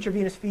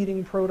intravenous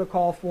feeding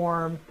protocol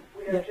form.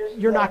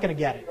 You're not going to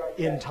get it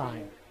in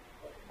time.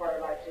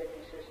 Fire life safety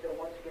system.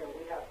 Once again,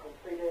 we have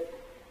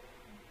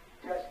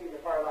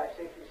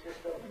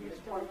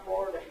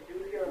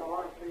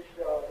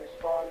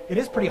It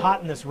is pretty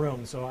hot in this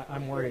room, so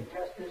I'm worried.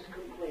 Test is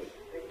complete.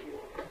 Thank you.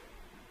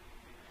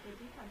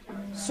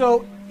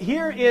 So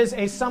here is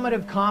a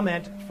summative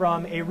comment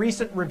from a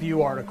recent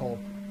review article.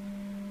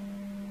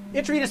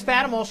 Intravenous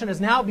fat emulsion has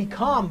now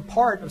become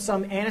part of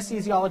some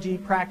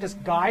anesthesiology practice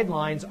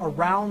guidelines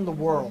around the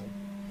world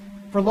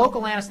for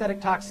local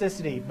anesthetic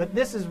toxicity, but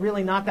this is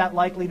really not that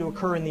likely to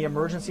occur in the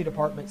emergency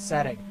department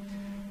setting.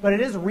 But it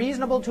is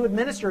reasonable to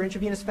administer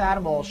intravenous fat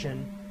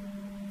emulsion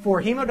for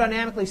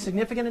hemodynamically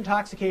significant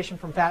intoxication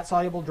from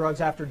fat-soluble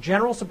drugs after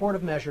general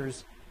supportive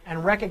measures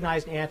and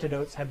recognized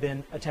antidotes have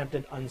been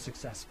attempted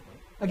unsuccessfully.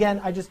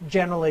 Again, I just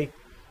generally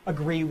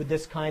agree with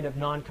this kind of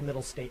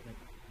non-committal statement.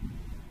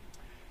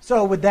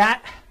 So with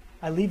that,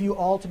 I leave you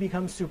all to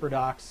become super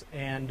docs,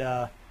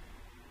 and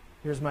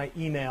here's my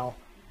email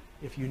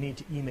if you need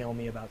to email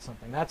me about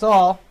something. That's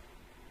all.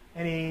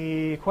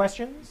 Any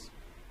questions?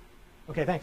 Okay, thanks.